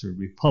 registered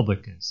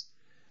Republicans.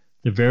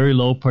 The very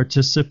low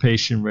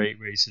participation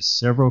rate raises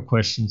several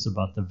questions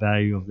about the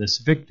value of this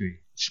victory,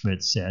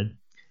 Schmidt said.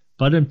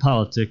 But in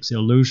politics,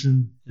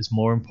 illusion is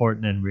more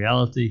important than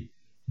reality,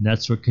 and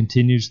that's what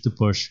continues to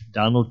push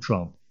Donald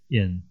Trump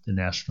in the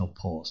national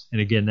polls.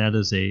 And again, that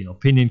is an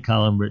opinion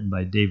column written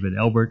by David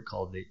Albert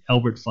called the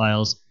Albert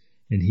Files,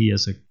 and he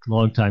is a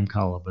longtime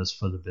columnist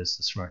for the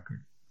Business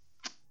Record.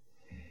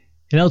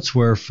 And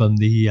elsewhere from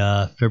the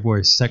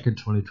February 2nd,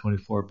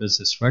 2024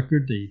 Business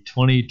Record, the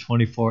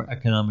 2024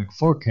 Economic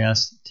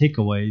Forecast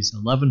takeaways,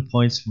 11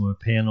 points from a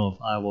panel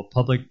of Iowa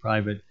public,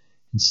 private,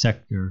 and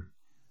sector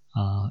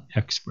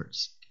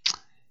experts.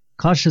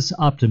 Cautious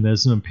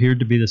optimism appeared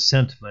to be the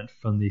sentiment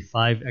from the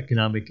 5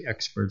 economic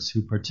experts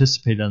who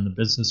participated on the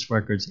Business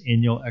Record's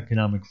annual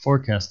Economic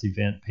Forecast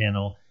event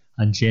panel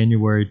on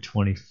January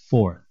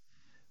 24th.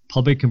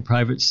 Public and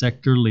private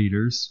sector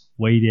leaders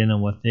weighed in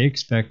on what they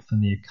expect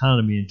from the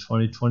economy in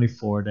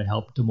 2024 to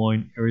help Des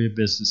Moines area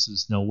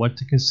businesses know what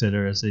to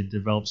consider as they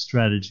develop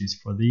strategies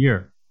for the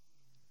year.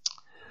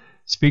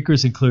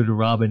 Speakers included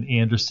Robin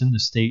Anderson, the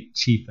state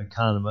chief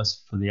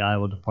economist for the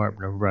Iowa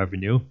Department of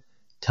Revenue,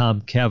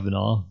 Tom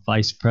Cavanaugh,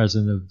 Vice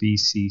President of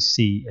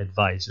BCC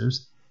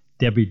Advisors,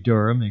 Debbie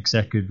Durham,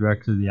 Executive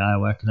Director of the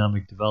Iowa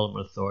Economic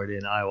Development Authority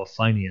and Iowa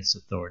Finance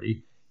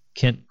Authority,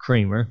 Kent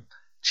Kramer,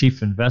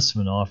 Chief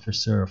Investment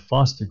Officer of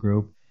Foster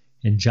Group,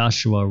 and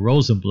Joshua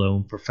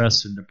Rosenblum,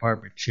 Professor and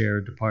Department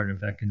Chair,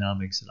 Department of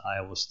Economics at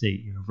Iowa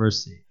State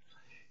University.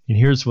 And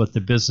here's what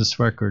the Business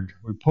Record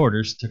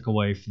reporters took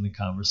away from the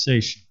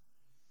conversation.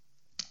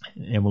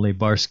 Emily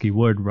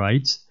Barsky-Wood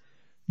writes,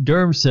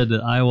 Durham said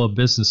that Iowa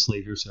business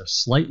leaders are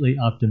slightly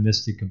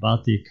optimistic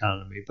about the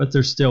economy, but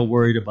they're still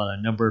worried about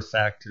a number of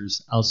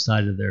factors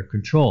outside of their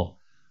control.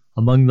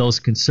 Among those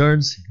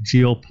concerns,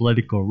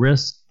 geopolitical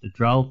risk, the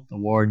drought, the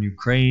war in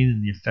Ukraine,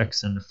 and the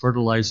effects on the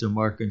fertilizer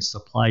market and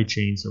supply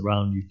chains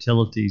around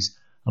utilities,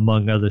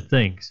 among other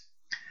things.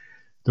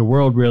 The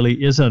world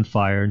really is on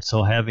fire, and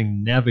so having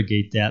to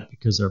navigate that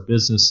because our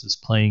business is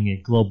playing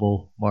a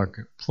global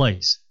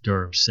marketplace,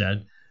 Durham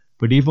said.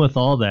 But even with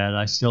all that,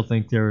 I still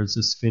think there is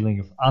this feeling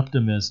of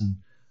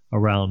optimism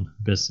around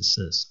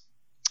businesses.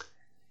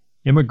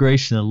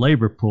 Immigration and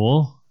labor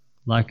pool.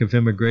 Lack of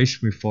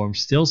immigration reform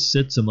still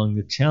sits among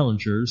the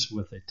challengers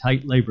with a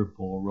tight labor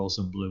pool,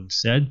 Rosenblum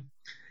said.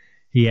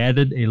 He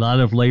added, a lot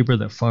of labor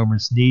that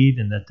farmers need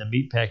and that the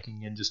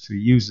meatpacking industry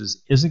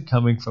uses isn't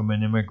coming from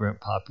an immigrant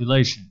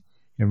population.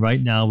 And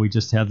right now we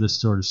just have this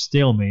sort of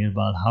stalemate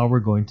about how we're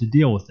going to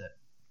deal with it.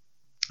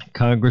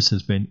 Congress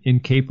has been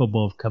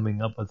incapable of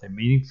coming up with a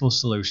meaningful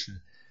solution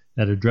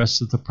that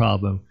addresses the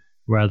problem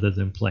rather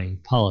than playing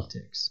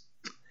politics.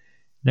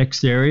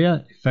 Next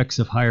area, effects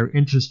of higher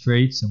interest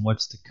rates and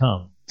what's to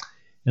come.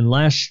 In the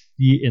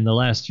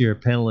last year,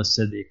 panelists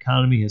said the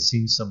economy has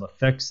seen some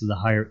effects of the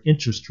higher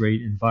interest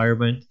rate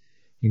environment,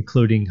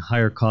 including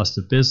higher cost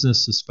of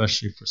business,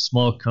 especially for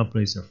small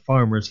companies or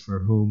farmers for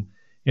whom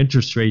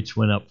interest rates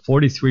went up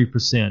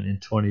 43% in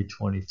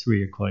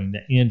 2023, according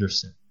to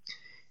Anderson.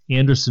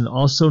 Anderson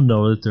also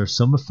noted that there are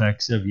some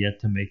effects that have yet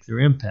to make their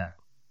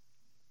impact.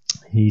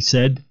 He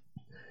said,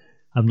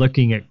 I'm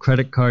looking at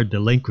credit card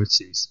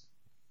delinquencies.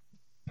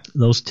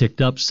 Those ticked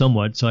up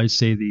somewhat, so I'd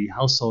say the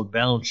household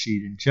balance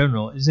sheet in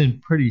general is in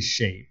pretty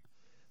shape.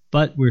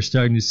 But we're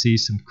starting to see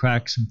some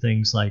cracks from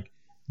things like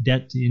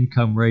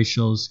debt-to-income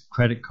ratios,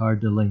 credit card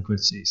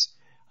delinquencies.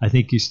 I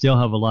think you still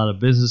have a lot of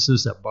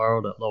businesses that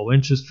borrowed at low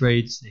interest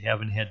rates. They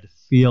haven't had to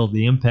feel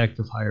the impact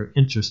of higher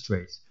interest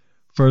rates.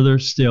 Further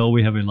still,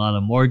 we have a lot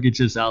of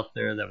mortgages out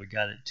there that we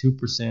got at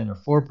 2%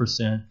 or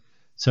 4%,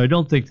 so I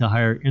don't think the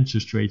higher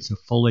interest rates have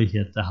fully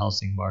hit the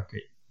housing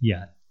market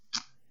yet.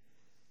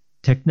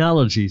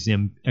 Technology's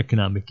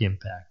economic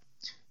impact.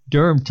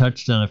 Durham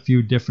touched on a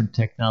few different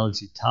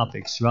technology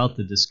topics throughout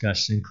the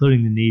discussion,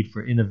 including the need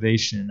for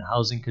innovation in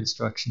housing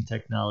construction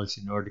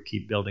technology in order to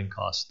keep building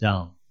costs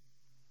down.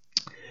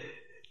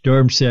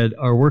 Durham said,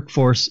 our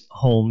workforce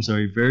homes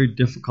are a very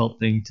difficult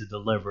thing to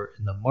deliver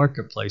in the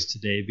marketplace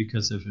today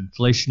because of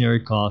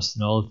inflationary costs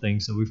and all the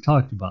things that we've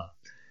talked about.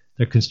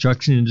 The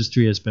construction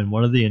industry has been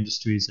one of the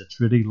industries that's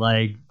really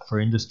lagged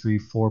for Industry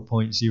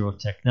 4.0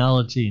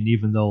 technology, and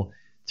even though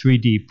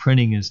 3D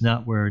printing is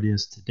not where it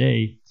is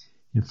today,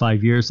 in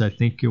 5 years I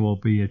think it will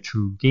be a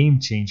true game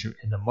changer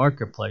in the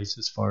marketplace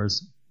as far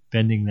as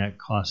bending that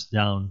cost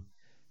down,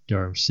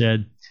 Durham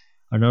said.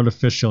 On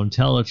artificial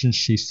intelligence,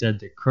 she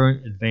said that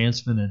current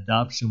advancement and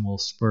adoption will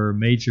spur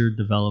major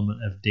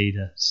development of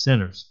data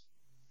centers.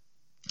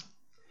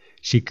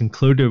 She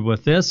concluded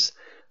with this,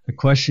 the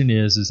question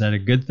is that a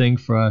good thing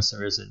for us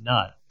or is it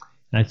not?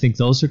 And I think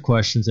those are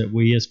questions that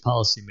we as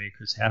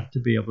policymakers have to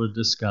be able to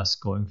discuss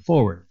going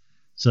forward.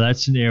 So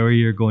that's an area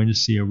you're going to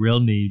see a real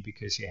need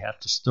because you have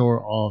to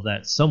store all of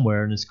that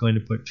somewhere, and it's going to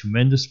put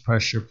tremendous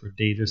pressure for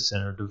data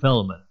center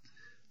development.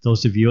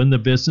 Those of you in the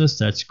business,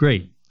 that's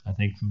great. I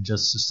think from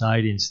just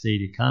society and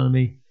state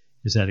economy,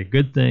 is that a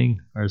good thing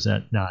or is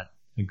that not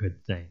a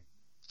good thing?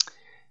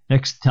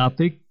 Next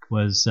topic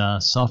was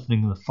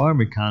softening of the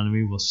farm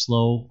economy will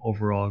slow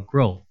overall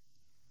growth.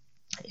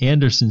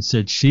 Anderson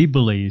said she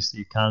believes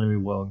the economy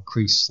will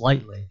increase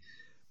slightly,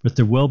 but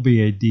there will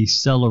be a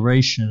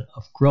deceleration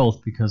of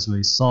growth because of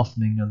a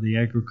softening of the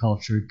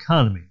agriculture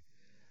economy.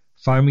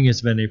 Farming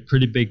has been a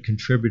pretty big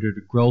contributor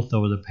to growth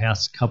over the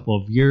past couple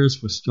of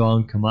years with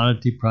strong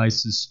commodity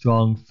prices,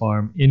 strong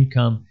farm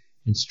income,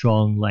 and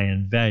strong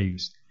land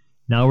values.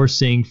 Now we're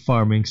seeing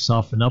farming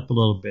soften up a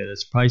little bit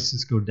as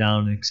prices go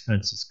down and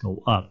expenses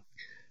go up.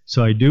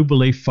 So I do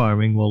believe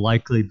farming will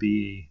likely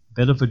be a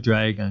bit of a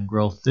drag on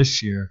growth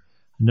this year.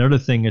 Another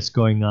thing that's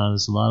going on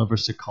is a lot of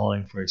us are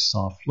calling for a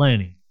soft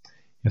landing.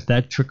 If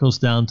that trickles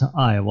down to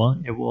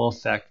Iowa, it will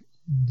affect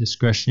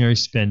discretionary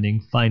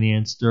spending,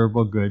 finance,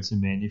 durable goods, and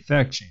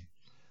manufacturing.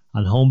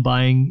 On home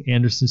buying,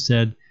 Anderson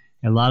said,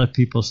 a lot of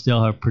people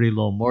still have pretty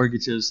low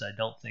mortgages. I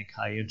don't think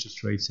high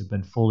interest rates have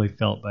been fully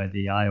felt by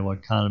the Iowa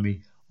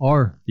economy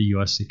or the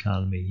U.S.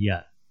 economy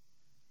yet.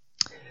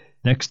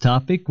 Next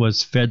topic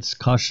was Fed's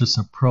cautious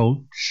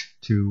approach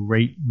to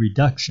rate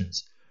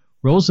reductions.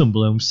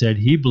 Rosenblum said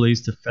he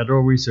believes the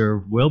Federal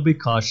Reserve will be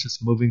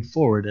cautious moving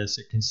forward as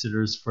it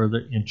considers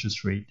further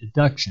interest rate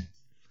deduction.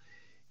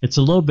 It's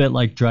a little bit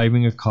like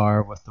driving a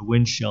car with the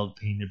windshield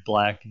painted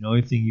black and the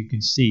only thing you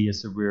can see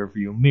is the rear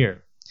view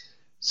mirror.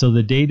 So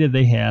the data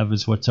they have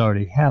is what's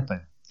already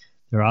happened.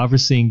 They're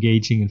obviously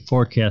engaging in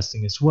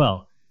forecasting as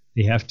well.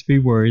 They have to be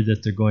worried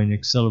that they're going to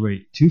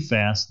accelerate too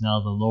fast now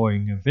the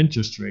lowering of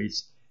interest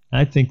rates,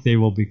 and I think they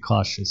will be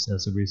cautious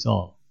as a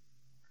result.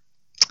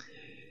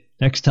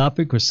 Next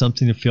topic was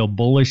something to feel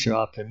bullish or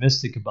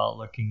optimistic about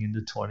looking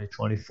into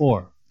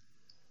 2024.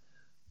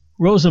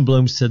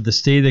 Rosenblum said the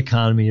state of the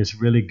economy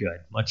is really good,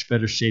 much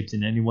better shape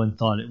than anyone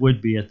thought it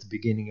would be at the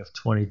beginning of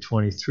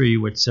 2023,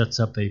 which sets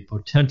up a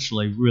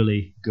potentially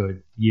really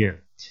good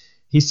year.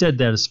 He said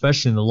that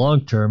especially in the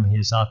long term, he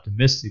is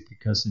optimistic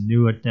because of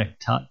new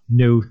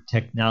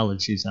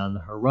technologies on the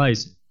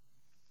horizon.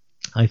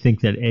 I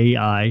think that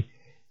AI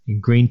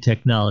and green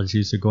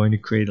technologies are going to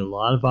create a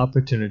lot of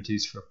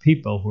opportunities for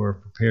people who are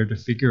prepared to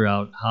figure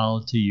out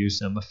how to use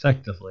them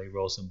effectively,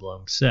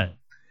 Rosenblum said.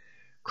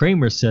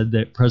 Kramer said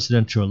that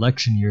presidential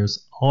election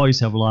years always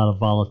have a lot of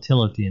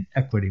volatility in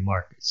equity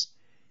markets.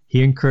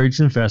 He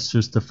encouraged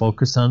investors to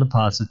focus on the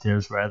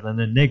positives rather than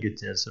the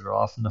negatives that are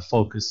often the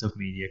focus of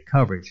media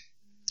coverage.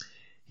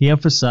 He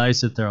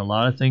emphasized that there are a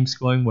lot of things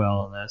going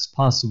well and that it's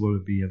possible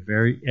to be a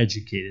very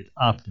educated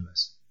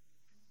optimist.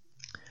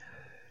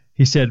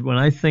 He said, when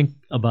I think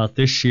about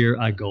this year,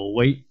 I go,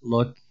 wait,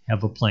 look,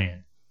 have a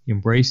plan.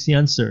 Embrace the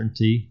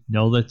uncertainty,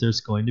 know that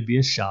there's going to be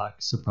a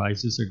shock,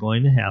 surprises are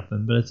going to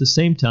happen, but at the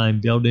same time,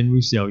 build in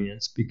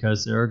resilience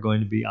because there are going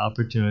to be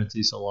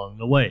opportunities along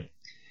the way.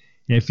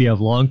 And if you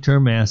have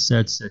long-term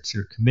assets that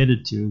you're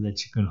committed to,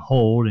 that you can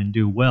hold and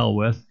do well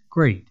with,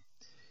 great.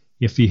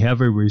 If you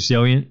have a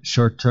resilient,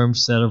 short-term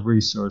set of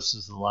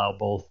resources that allow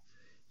both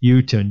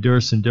you to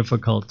endure some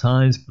difficult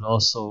times, but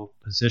also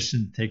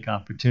position to take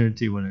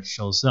opportunity when it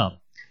shows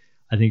up,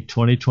 I think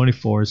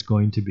 2024 is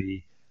going to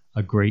be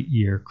a great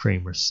year,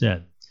 Kramer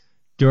said.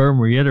 Durham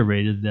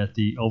reiterated that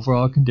the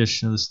overall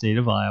condition of the state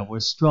of Iowa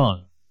is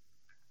strong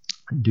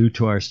due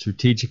to our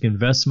strategic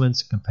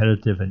investments,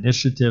 competitive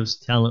initiatives,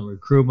 talent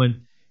recruitment,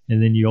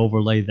 and then you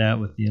overlay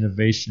that with the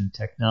innovation and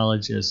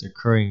technology that's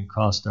occurring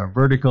across our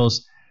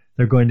verticals.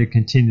 They're going to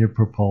continue to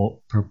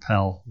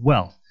propel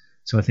wealth.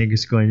 So I think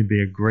it's going to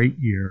be a great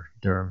year,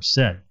 Durham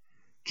said.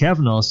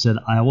 Kavanaugh said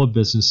Iowa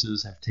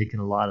businesses have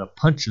taken a lot of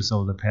punches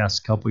over the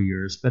past couple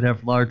years, but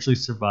have largely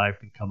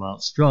survived and come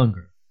out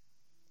stronger.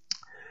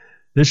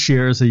 This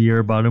year is a year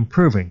about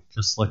improving,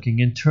 just looking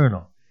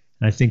internal.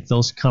 And I think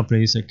those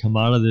companies that come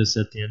out of this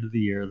at the end of the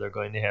year, they're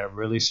going to have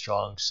really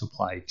strong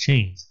supply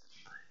chains.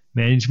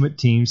 Management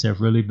teams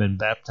have really been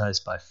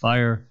baptized by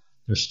fire.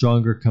 They're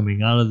stronger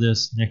coming out of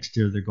this. Next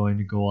year, they're going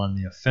to go on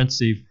the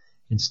offensive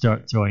and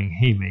start throwing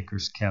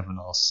haymakers,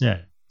 Kavanaugh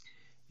said.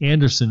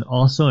 Anderson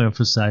also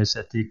emphasized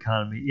that the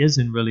economy is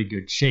in really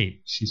good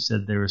shape. She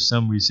said there is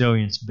some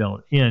resilience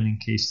built in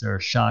case there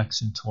are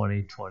shocks in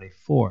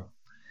 2024.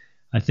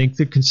 I think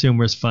the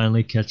consumer is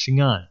finally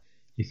catching on.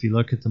 If you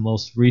look at the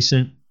most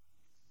recent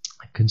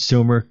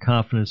consumer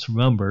confidence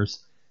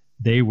numbers,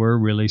 they were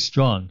really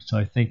strong. So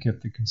I think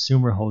if the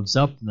consumer holds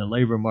up and the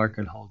labor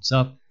market holds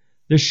up,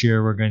 this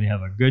year we're going to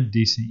have a good,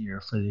 decent year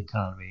for the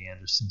economy,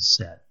 Anderson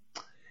said.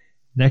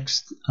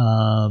 Next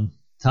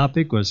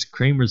topic was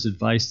Kramer's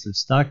advice to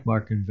stock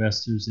market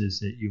investors is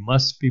that you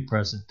must be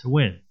present to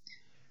win.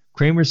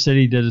 Kramer said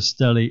he did a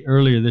study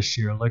earlier this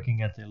year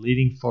looking at the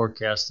leading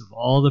forecast of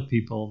all the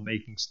people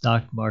making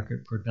stock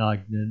market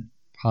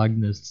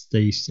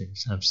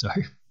prognostications.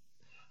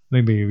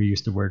 Maybe we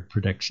used the word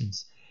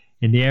predictions.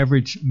 And the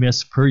average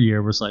miss per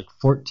year was like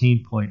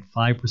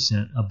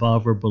 14.5%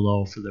 above or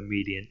below for the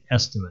median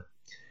estimate.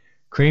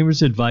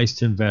 Kramer's advice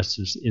to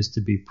investors is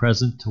to be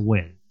present to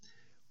win.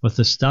 With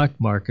the stock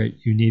market,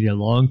 you need a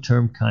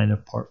long-term kind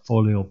of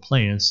portfolio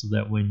plan so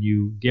that when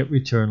you get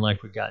return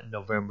like we got in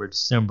November,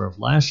 December of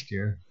last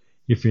year,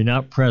 if you're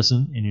not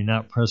present and you're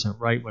not present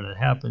right when it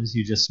happens,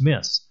 you just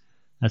miss.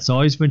 That's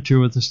always been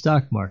true with the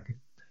stock market.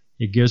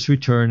 It gives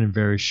return in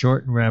very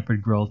short and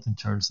rapid growth in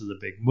terms of the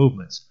big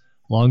movements.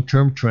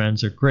 Long-term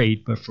trends are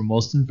great, but for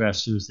most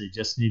investors, they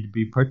just need to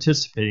be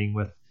participating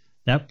with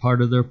that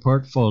part of their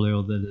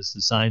portfolio that is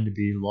designed to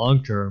be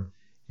long-term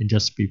and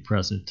just be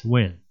present to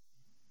win.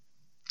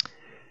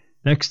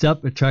 Next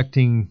up,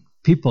 attracting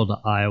people to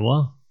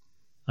Iowa,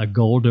 a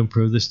goal to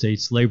improve the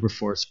state's labor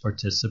force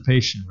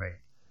participation rate.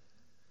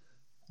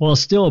 While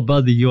still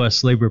above the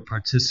U.S. labor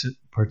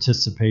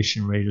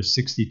participation rate of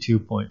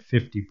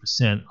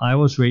 62.50%,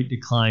 Iowa's rate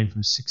declined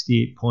from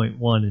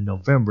 68.1 in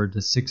November to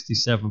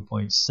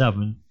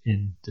 67.7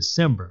 in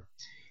December.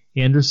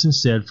 Anderson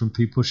said from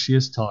people she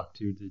has talked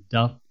to,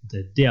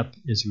 the dip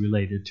is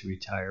related to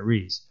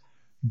retirees.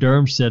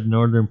 Durham said in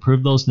order to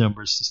improve those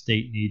numbers, the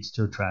state needs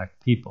to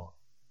attract people.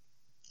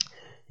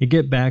 It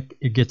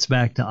gets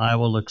back to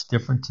Iowa looks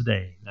different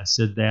today. I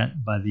said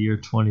that by the year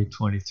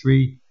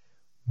 2023,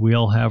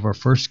 we'll have our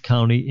first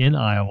county in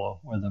Iowa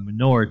where the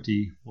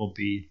minority will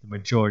be the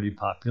majority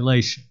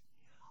population.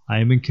 I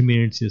am in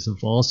communities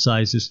of all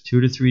sizes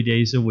 2 to 3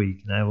 days a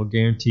week, and I will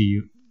guarantee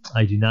you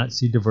I do not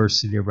see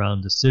diversity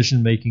around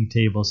decision-making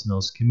tables in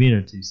those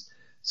communities,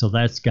 so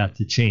that's got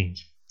to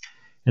change.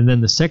 And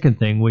then the second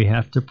thing, we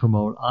have to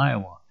promote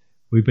Iowa.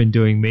 We've been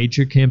doing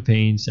major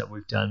campaigns that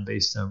we've done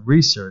based on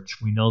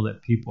research. We know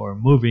that people are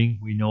moving.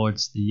 We know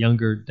it's the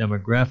younger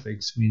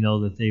demographics. We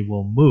know that they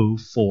will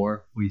move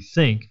for, we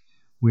think,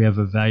 we have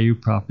a value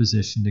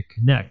proposition to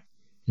connect.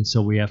 And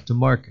so we have to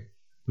market.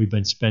 We've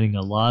been spending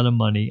a lot of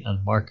money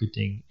on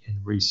marketing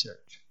and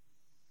research.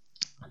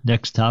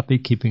 Next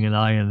topic, keeping an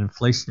eye on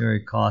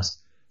inflationary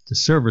costs to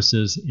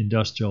services,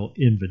 industrial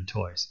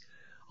inventories.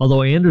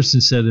 Although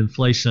Anderson said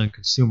inflation on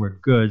consumer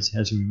goods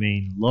has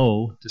remained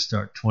low to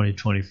start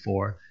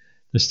 2024,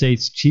 the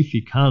state's chief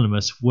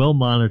economist will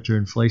monitor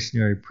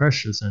inflationary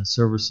pressures on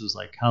services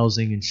like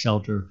housing and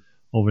shelter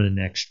over the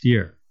next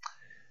year.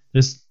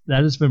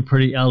 That has been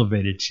pretty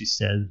elevated, she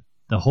said.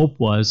 The hope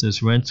was,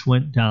 as rents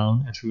went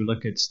down, as we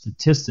look at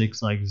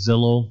statistics like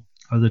Zillow,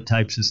 other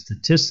types of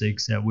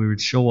statistics, that we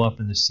would show up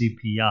in the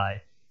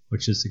CPI,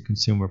 which is the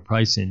Consumer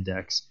Price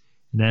Index,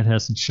 and that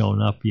hasn't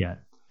shown up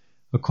yet.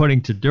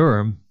 According to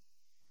Durham,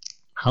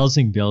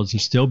 housing bills are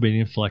still being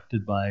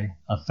affected by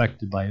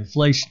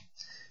inflation.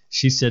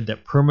 She said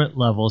that permit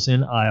levels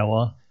in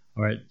Iowa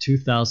are at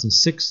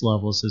 2006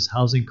 levels as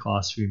housing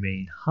costs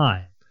remain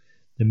high.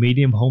 The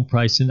median home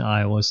price in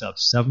Iowa is up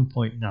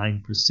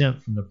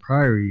 7.9% from the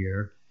prior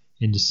year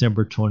in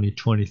December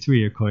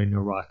 2023, according to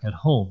Rocket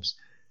Homes.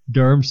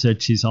 Durham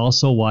said she's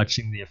also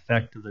watching the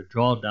effect of the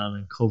drawdown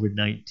in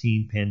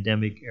COVID-19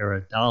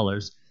 pandemic-era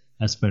dollars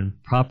that's been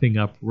propping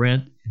up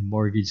rent and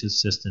mortgage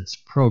assistance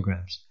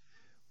programs.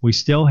 We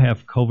still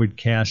have COVID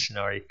cash in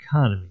our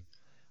economy.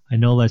 I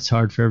know that's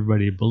hard for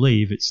everybody to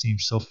believe. It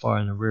seems so far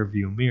in the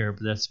rearview mirror,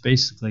 but that's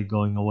basically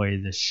going away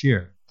this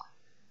year.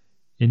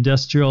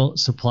 Industrial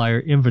supplier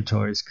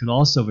inventories could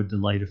also have a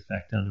delayed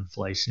effect on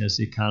inflation as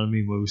the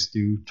economy moves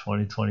through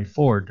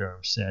 2024,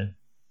 Durham said.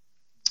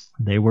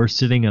 They were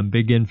sitting on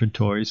big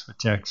inventories,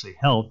 which actually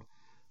helped.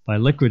 By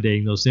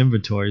liquidating those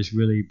inventories,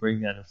 really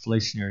bring that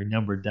inflationary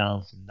number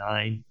down from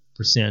 9%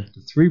 to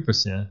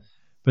 3%,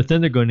 but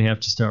then they're going to have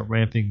to start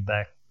ramping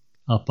back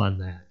up on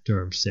that,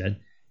 Durham said.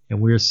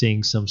 And we're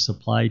seeing some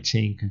supply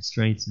chain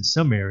constraints in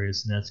some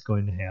areas, and that's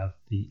going to have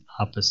the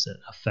opposite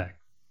effect.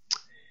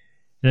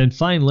 And then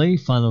finally,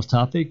 final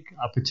topic,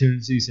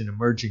 opportunities in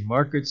emerging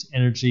markets,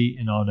 energy,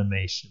 and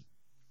automation.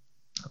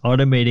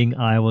 Automating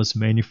Iowa's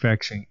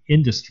manufacturing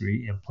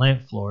industry and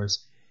plant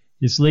floors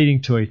is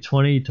leading to a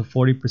 20 to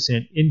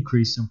 40%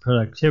 increase in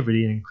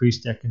productivity and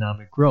increased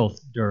economic growth,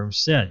 Durham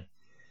said.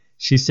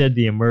 She said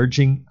the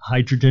emerging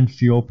hydrogen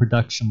fuel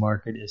production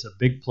market is a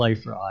big play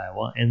for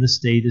Iowa, and the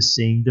state is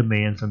seeing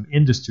demand from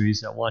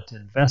industries that want to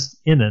invest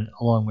in it,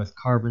 along with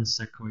carbon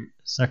sequestering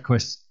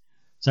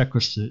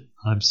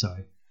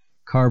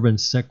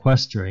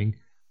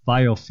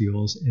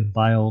biofuels and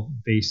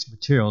bio-based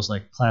materials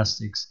like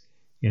plastics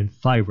and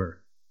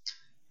fiber.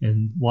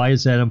 And why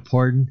is that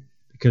important?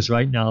 Because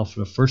right now, for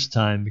the first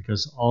time,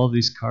 because all of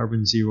these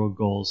carbon zero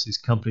goals these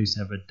companies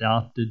have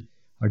adopted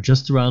are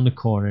just around the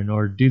corner. In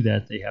order to do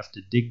that, they have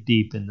to dig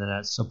deep into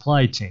that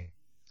supply chain.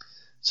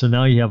 So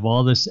now you have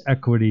all this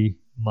equity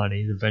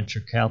money, the venture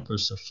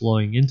capitalists are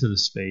flowing into the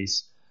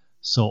space.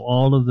 So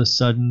all of a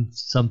sudden,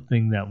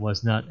 something that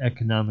was not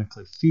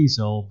economically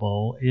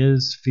feasible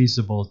is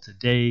feasible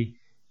today,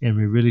 and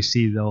we really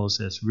see those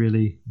as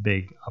really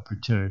big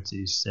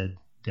opportunities, said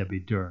Debbie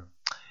Durham.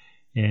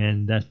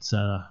 And that's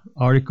an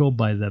article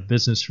by the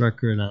Business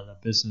Record on the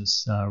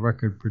Business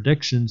Record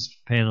Predictions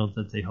panel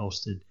that they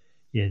hosted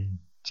in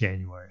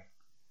January.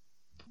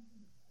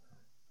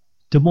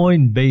 Des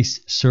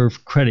Moines-based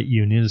Serve Credit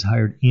Union has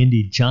hired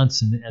Andy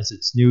Johnson as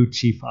its new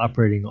chief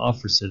operating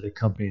officer, the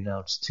company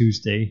announced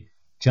Tuesday.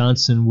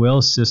 Johnson will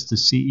assist the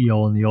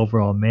CEO in the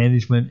overall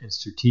management and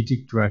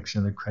strategic direction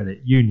of the credit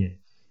union.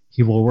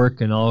 He will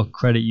work in all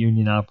credit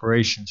union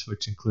operations,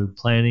 which include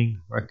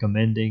planning,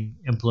 recommending,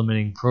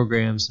 implementing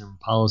programs and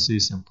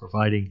policies, and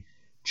providing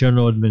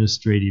general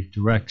administrative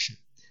direction.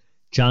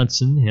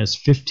 Johnson has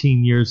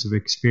 15 years of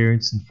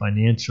experience in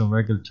financial and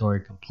regulatory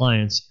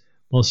compliance,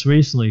 most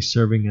recently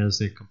serving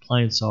as a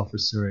compliance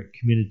officer at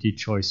Community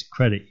Choice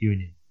Credit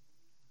Union.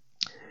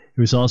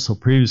 He was also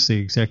previously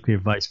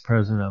Executive Vice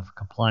President of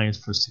Compliance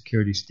for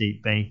Security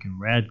State Bank in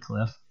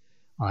Radcliffe,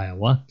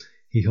 Iowa.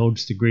 He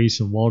holds degrees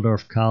from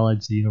Waldorf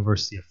College, the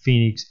University of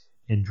Phoenix,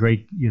 and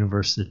Drake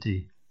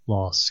University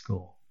Law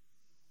School.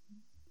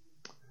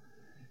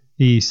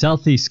 The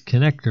Southeast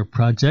Connector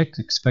project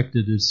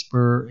expected to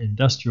spur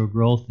industrial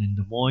growth in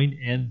Des Moines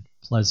and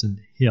Pleasant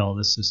Hill.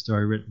 This is a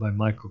story written by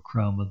Michael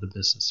Crum of the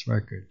Business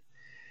Record.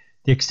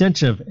 The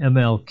extension of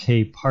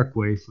MLK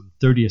Parkway from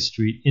 30th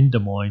Street in Des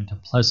Moines to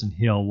Pleasant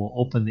Hill will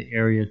open the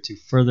area to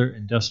further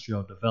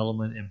industrial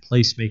development and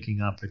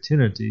placemaking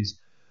opportunities,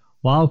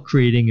 while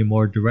creating a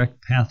more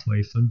direct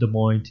pathway from Des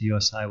Moines to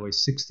U.S. Highway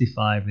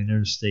 65 and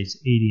Interstates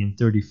 80 and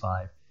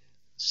 35,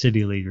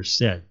 city leaders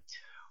said.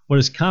 What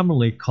is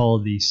commonly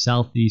called the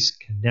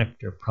Southeast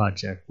Connector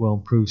project will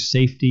improve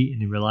safety and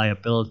the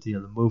reliability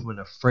of the movement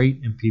of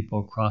freight and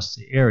people across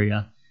the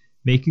area,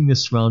 making the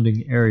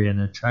surrounding area an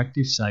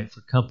attractive site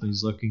for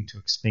companies looking to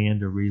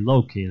expand or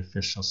relocate,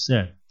 officials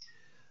said.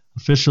 A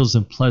Officials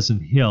in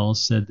Pleasant Hill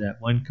said that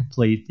when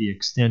complete, the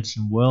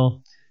extension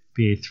will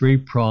be a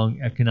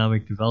three-pronged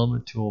economic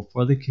development tool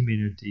for the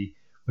community,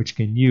 which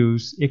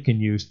it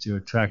can use to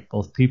attract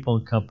both people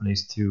and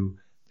companies to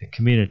the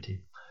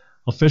community.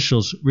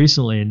 Officials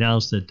recently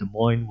announced that Des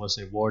Moines was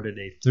awarded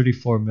a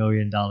 $34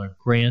 million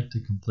grant to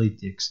complete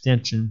the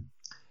extension.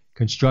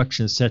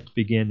 Construction is set to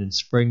begin in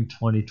spring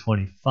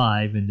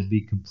 2025 and to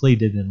be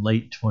completed in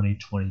late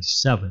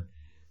 2027.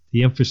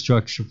 The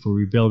Infrastructure for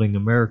Rebuilding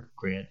America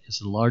grant is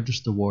the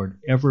largest award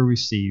ever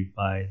received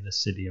by the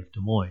city of Des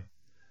Moines.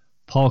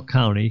 Paul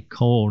County,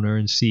 co-owner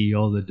and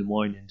CEO of the Des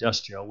Moines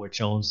Industrial, which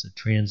owns the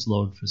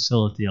transload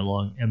facility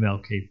along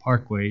MLK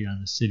Parkway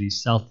on the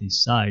city's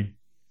southeast side,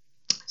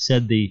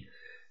 said the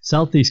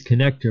Southeast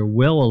Connector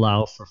will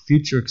allow for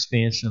future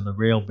expansion of the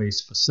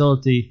rail-based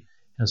facility,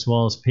 as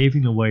well as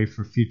paving the way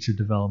for future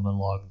development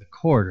along the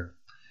corridor.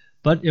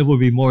 But it will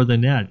be more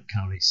than that,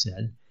 County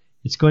said.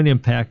 It's going to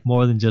impact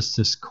more than just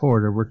this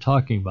corridor we're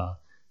talking about.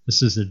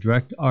 This is a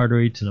direct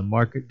artery to the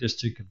market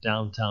district of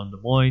downtown Des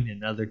Moines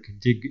and other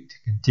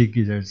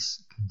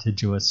contiguous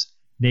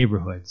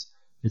neighborhoods.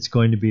 It's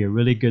going to be a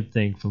really good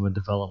thing from a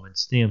development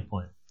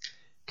standpoint.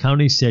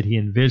 County said he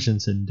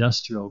envisions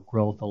industrial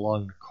growth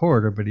along the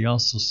corridor, but he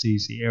also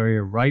sees the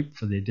area ripe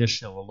for the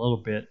addition of a little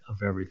bit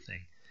of everything.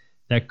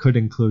 That could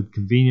include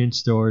convenience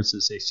stores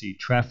as they see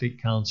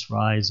traffic counts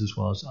rise, as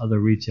well as other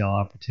retail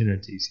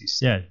opportunities, he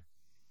said.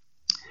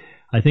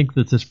 I think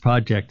that this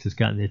project has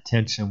gotten the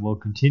attention and will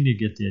continue to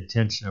get the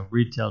attention of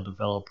retail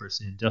developers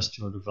and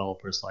industrial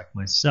developers like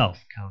myself,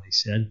 County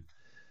said.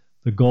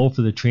 The goal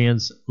for the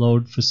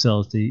transload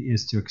facility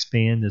is to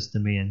expand as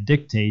demand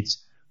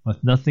dictates,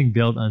 with nothing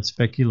built on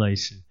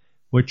speculation,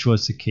 which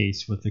was the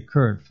case with the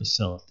current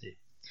facility.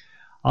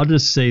 I'll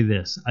just say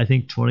this. I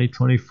think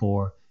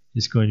 2024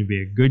 is going to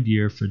be a good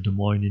year for Des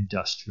Moines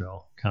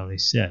Industrial, County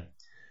said.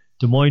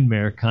 Des Moines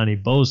Mayor Connie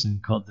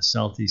Boesen called the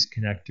Southeast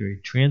Connector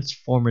a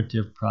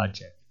transformative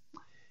project.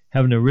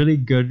 Having a really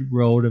good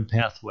road and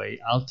pathway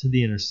out to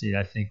the interstate,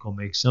 I think, will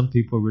make some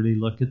people really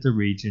look at the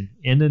region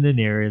and in an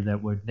area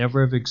that would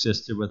never have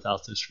existed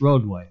without this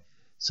roadway.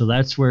 So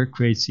that's where it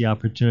creates the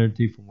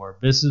opportunity for more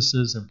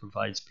businesses and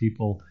provides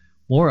people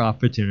more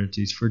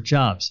opportunities for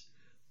jobs.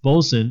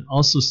 Boesen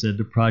also said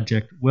the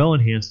project will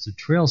enhance the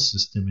trail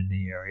system in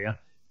the area,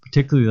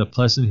 particularly the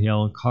Pleasant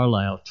Hill and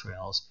Carlisle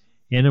trails,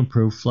 and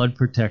improve flood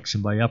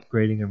protection by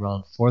upgrading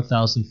around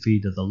 4,000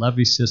 feet of the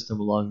levee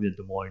system along the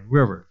Des Moines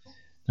River.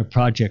 The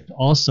project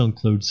also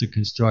includes the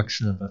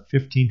construction of a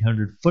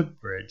 1,500-foot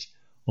bridge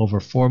over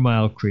 4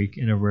 Mile Creek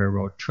in a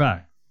railroad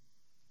track.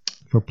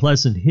 For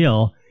Pleasant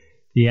Hill,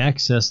 the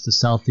access to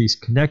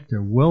Southeast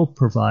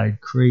Connector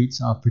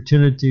creates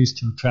opportunities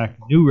to attract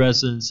new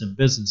residents and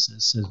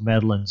businesses, says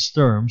Madeline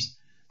Sturms,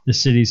 the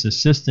city's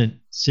assistant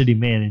city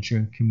manager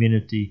and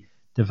community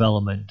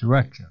development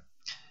director.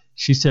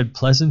 She said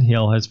Pleasant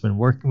Hill has been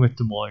working with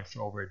Des Moines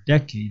for over a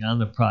decade on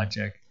the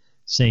project,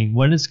 saying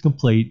when it's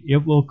complete,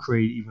 it will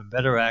create even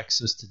better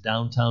access to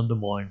downtown Des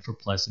Moines for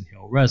Pleasant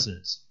Hill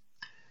residents.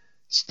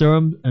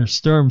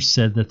 Sturms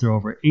said that there are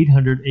over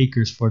 800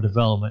 acres for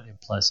development in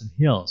Pleasant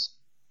Hills.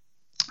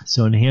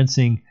 So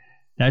enhancing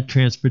that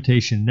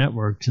transportation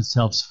network just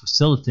helps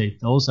facilitate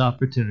those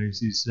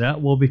opportunities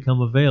that will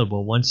become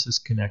available once this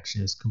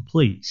connection is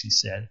complete, she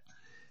said.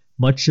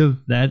 Much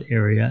of that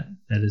area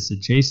that is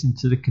adjacent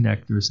to the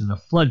connector is in a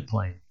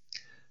floodplain.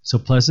 So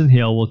Pleasant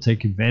Hill will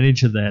take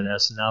advantage of that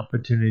as an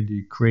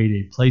opportunity to create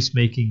a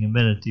placemaking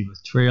amenity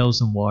with trails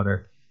and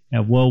water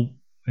that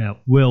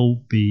will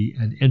be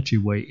an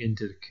entryway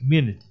into the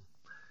community.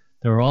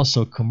 There are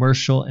also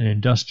commercial and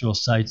industrial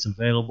sites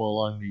available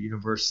along the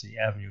University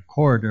Avenue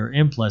corridor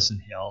in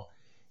Pleasant Hill,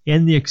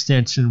 and the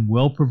extension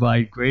will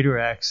provide greater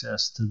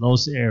access to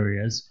those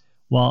areas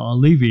while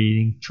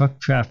alleviating truck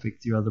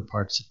traffic through other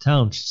parts of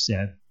town, she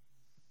said.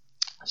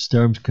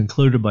 Sturms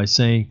concluded by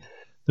saying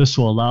this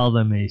will allow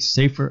them a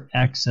safer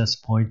access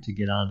point to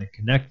get on the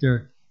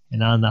connector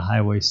and on the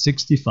Highway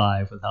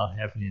 65 without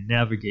having to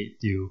navigate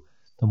through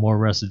the more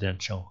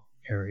residential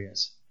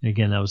areas. And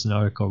again, that was an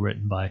article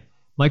written by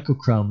Michael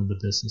Crum of the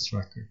Business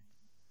Record.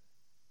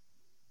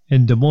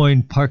 In Des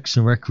Moines, Parks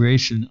and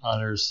Recreation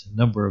honors a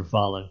number of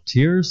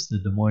volunteers. The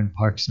Des Moines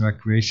Parks and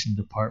Recreation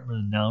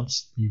Department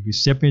announced the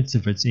recipients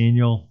of its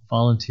annual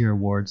Volunteer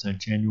Awards on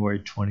January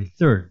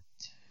 23rd.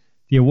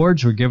 The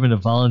awards were given to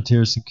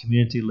volunteers and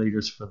community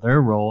leaders for their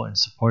role in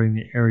supporting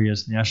the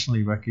area's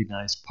nationally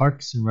recognized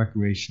parks and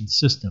recreation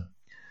system.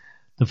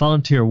 The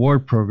Volunteer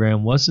Award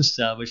Program was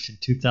established in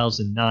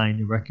 2009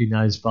 to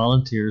recognize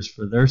volunteers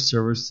for their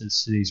service to the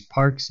city's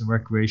Parks and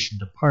Recreation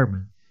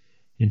Department.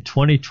 In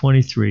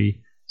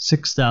 2023,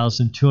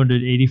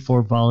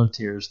 6,284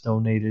 volunteers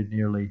donated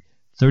nearly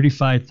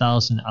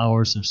 35,000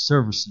 hours of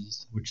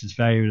services, which is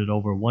valued at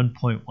over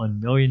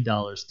 $1.1 million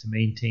to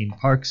maintain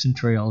parks and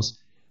trails,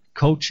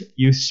 coach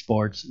youth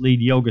sports,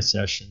 lead yoga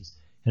sessions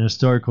and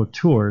historical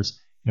tours,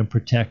 and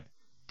protect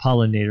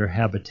pollinator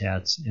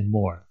habitats and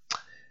more.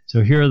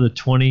 So here are the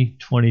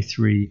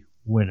 2023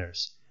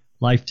 winners.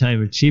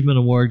 Lifetime Achievement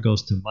Award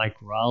goes to Mike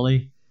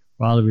Raleigh.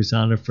 Riley was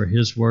honored for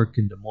his work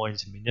in Des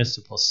Moines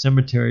municipal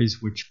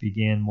cemeteries, which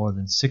began more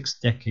than 6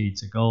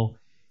 decades ago.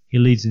 He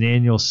leads an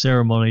annual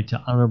ceremony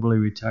to honorably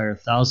retire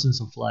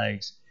thousands of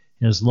flags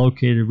and has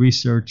located,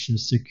 researched, and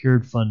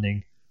secured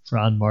funding for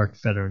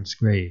unmarked veterans'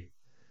 graves.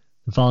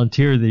 The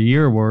Volunteer of the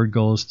Year award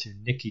goes to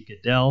Nikki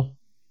Goodell.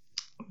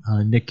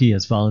 Nikki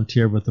has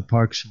volunteered with the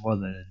parks for more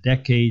than a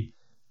decade.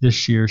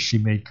 This year, she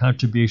made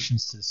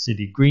contributions to the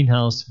city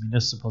greenhouse,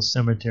 municipal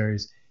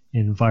cemeteries,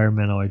 and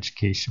environmental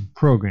education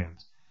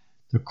programs.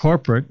 The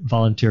Corporate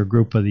Volunteer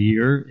Group of the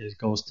Year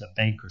goes to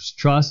Bankers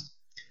Trust.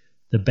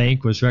 The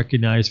bank was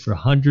recognized for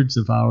hundreds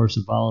of hours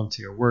of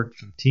volunteer work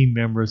from team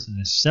members and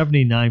a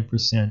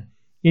 79%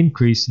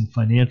 increase in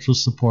financial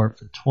support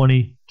from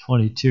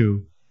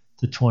 2022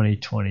 to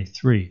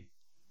 2023.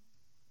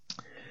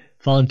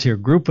 Volunteer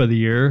Group of the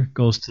Year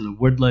goes to the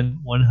Woodland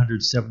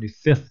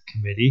 175th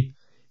Committee.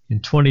 In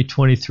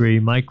 2023,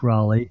 Mike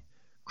Rowley,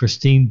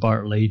 Christine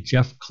Bartley,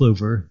 Jeff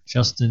Kluver,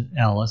 Justin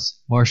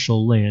Ellis,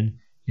 Marshall Lynn,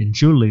 and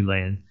Julie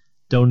Lynn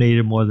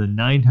donated more than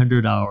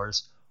 900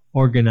 hours,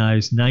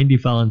 organized 90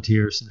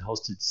 volunteers, and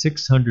hosted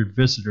 600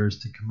 visitors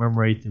to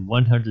commemorate the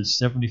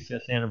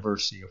 175th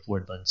anniversary of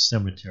Woodland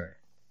Cemetery.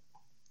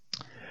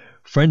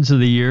 Friends of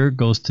the Year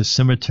goes to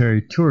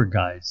Cemetery Tour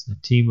Guides. The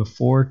team of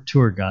 4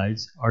 tour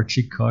guides,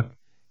 Archie Cook,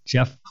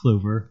 Jeff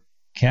Kluver,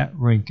 Kat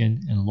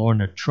Rinkin, and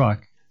Lorna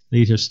Truck,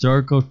 lead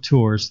historical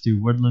tours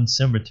through woodland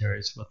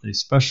cemeteries with a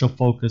special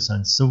focus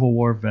on Civil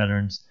War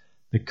veterans,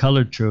 the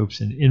colored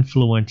troops, and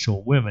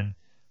influential women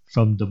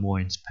from Des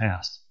Moines'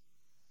 past.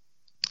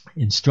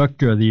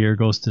 Instructor of the Year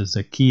goes to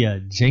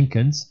Zakia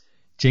Jenkins.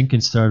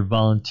 Jenkins started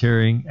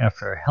volunteering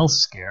after a health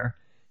scare.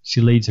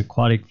 She leads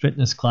aquatic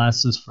fitness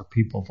classes for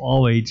people of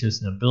all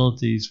ages and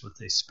abilities with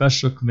a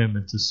special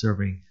commitment to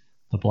serving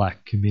the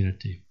Black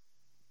community.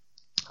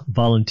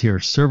 Volunteer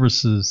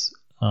Services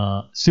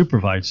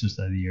Supervisors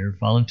of the Year.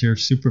 Volunteer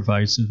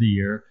Supervisors of the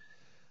Year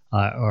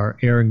are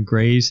Aaron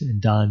Grays and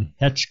Don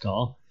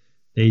Hetchkall.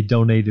 They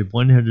donated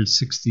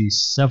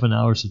 167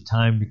 hours of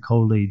time to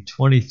co-lead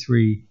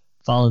 23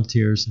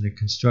 volunteers in the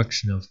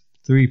construction of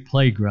 3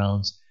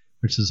 playgrounds,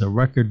 which is a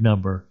record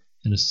number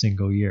in a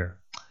single year.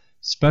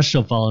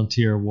 Special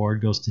Volunteer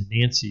Award goes to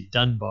Nancy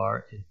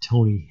Dunbar and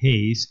Tony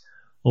Hayes.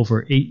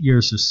 Over 8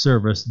 years of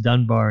service,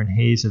 Dunbar and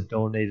Hayes have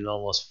donated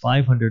almost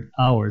 500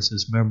 hours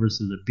as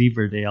members of the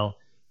Beaverdale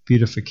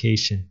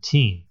Beautification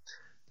Team.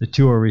 The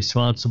two are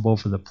responsible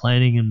for the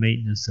planting and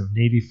maintenance of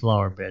native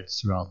flower beds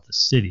throughout the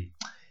city.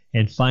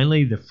 And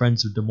finally, the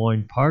Friends of Des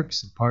Moines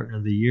Parks and Partner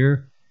of the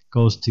Year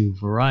goes to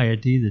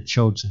Variety, the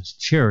children's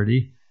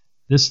charity.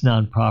 This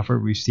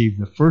nonprofit received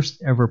the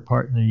first ever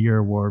Partner of the Year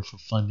award for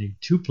funding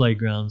 2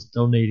 playgrounds,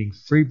 donating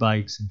free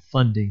bikes, and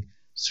funding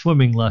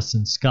swimming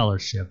lessons,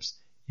 scholarships,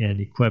 and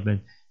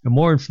equipment. And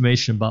more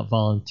information about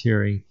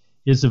volunteering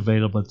is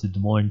available at the Des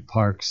Moines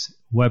Parks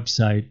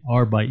website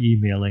or by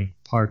emailing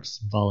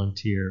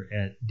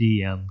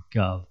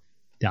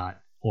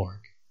parksvolunteer@dmgov.org.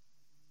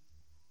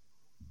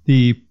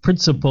 The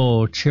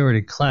Principal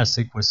Charity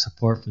Classic, with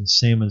support from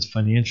Salmon's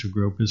Financial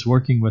Group, is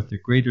working with the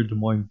Greater Des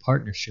Moines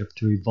Partnership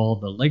to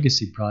evolve the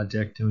Legacy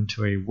Project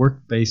into a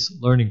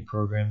work-based learning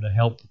program to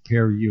help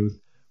prepare youth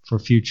for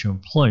future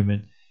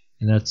employment,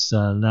 and that's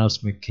an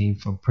announcement came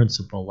from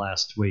Principal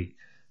last week.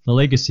 The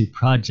Legacy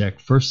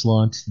Project first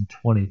launched in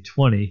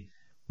 2020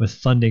 with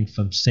funding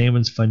from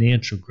Salmon's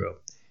Financial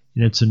Group.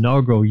 In its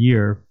inaugural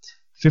year,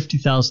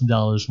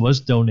 $50,000 was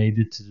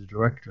donated to the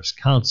Directors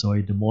Council,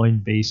 a Des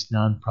Moines-based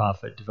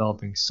nonprofit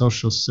developing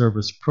social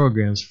service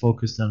programs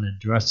focused on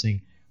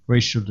addressing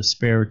racial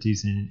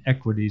disparities and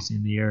inequities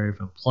in the area of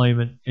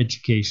employment,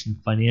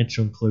 education,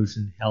 financial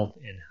inclusion, health,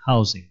 and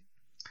housing.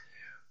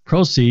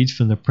 Proceeds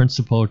from the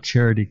Principal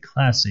Charity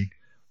Classic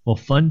will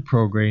fund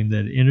programming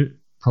that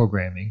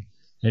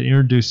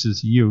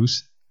introduces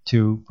youth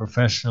to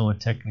professional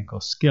and technical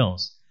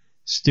skills.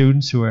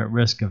 Students who are at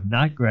risk of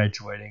not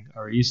graduating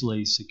or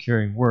easily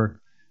securing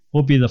work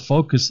will be the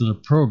focus of the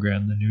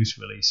program, the news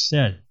release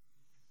said.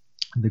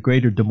 The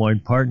Greater Des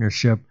Moines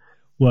Partnership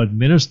will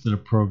administer the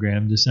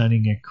program,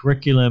 designing a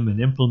curriculum and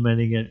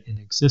implementing it in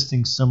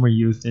existing summer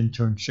youth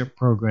internship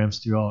programs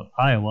throughout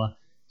Iowa,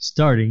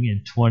 starting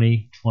in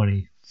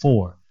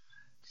 2024.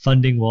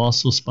 Funding will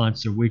also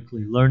sponsor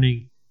weekly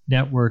learning,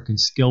 network, and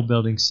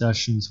skill-building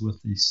sessions with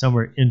the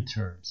summer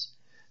interns.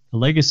 The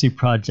Legacy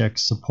Project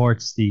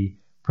supports the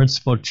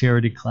Principal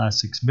Charity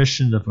Classic's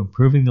mission of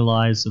improving the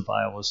lives of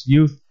Iowa's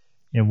youth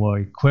and will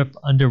equip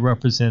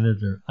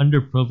underrepresented or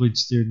underprivileged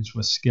students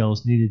with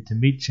skills needed to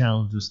meet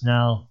challenges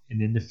now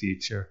and in the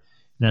future.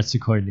 And that's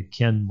according to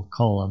Ken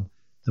McCollum,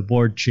 the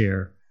board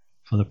chair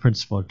for the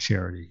Principal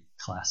Charity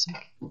Classic.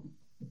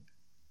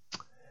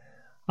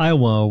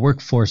 Iowa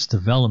Workforce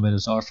Development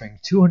is offering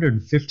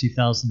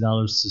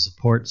 $250,000 to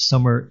support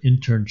summer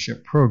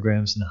internship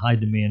programs in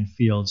high-demand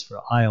fields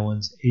for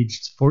Iowans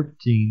aged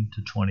 14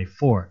 to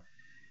 24.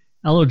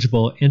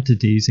 Eligible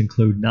entities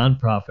include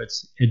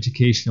nonprofits,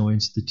 educational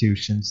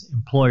institutions,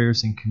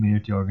 employers, and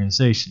community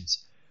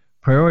organizations.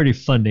 Priority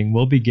funding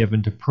will be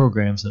given to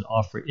programs that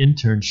offer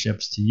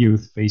internships to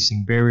youth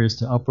facing barriers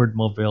to upward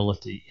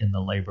mobility in the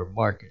labor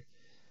market.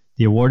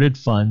 The awarded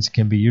funds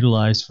can be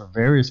utilized for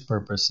various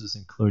purposes,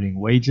 including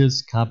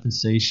wages,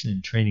 compensation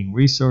and training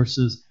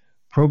resources,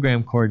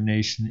 program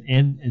coordination,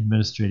 and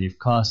administrative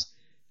costs.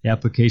 The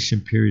application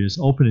period is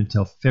open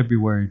until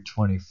February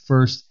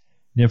 21st.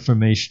 An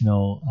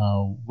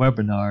informational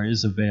webinar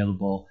is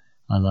available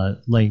on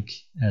the link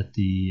at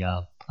the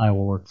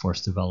Iowa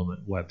Workforce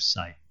Development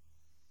website.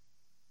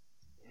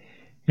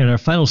 And our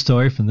final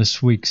story from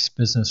this week's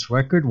Business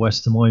Record,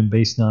 West Des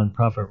Moines-based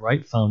nonprofit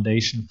Wright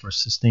Foundation for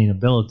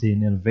Sustainability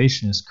and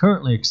Innovation is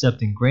currently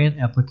accepting grant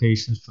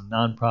applications from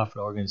nonprofit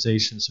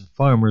organizations and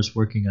farmers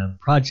working on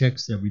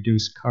projects that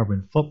reduce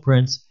carbon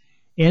footprints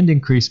and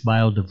increase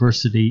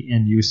biodiversity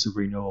and use of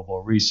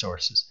renewable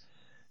resources.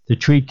 The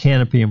Tree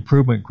Canopy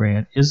Improvement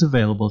Grant is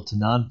available to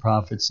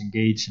nonprofits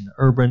engaged in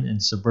urban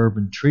and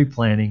suburban tree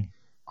planting,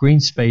 green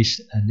space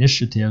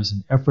initiatives,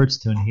 and efforts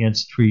to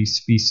enhance tree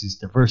species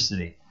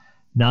diversity.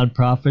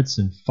 Nonprofits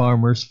and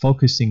farmers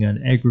focusing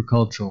on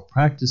agricultural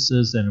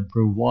practices that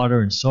improve water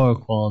and soil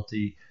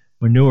quality,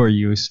 manure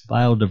use,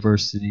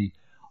 biodiversity,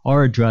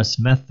 or address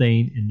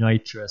methane and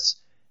nitrous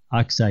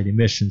oxide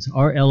emissions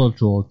are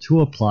eligible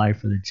to apply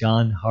for the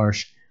John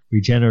Harsh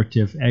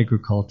Regenerative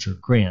Agriculture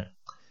Grant.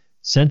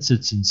 Since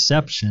its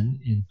inception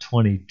in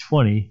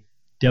 2020,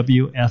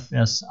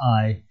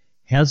 WFSI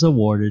has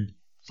awarded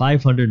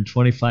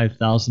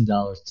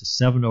 $525,000 to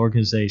 7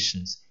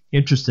 organizations.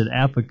 Interested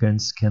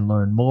applicants can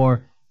learn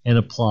more and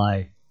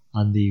apply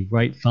on the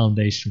Wright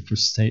Foundation for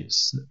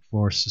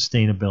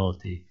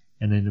Sustainability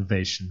and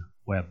Innovation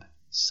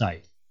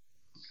website.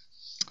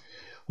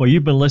 Well,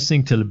 you've been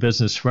listening to the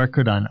Business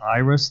Record on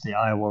IRIS, the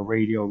Iowa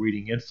Radio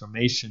Reading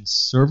Information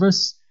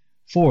Service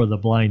for the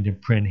blind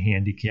and print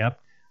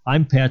handicapped.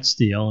 I'm Pat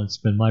Steele, and it's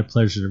been my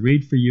pleasure to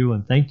read for you,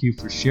 and thank you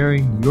for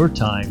sharing your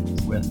time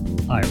with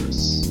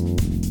IRIS.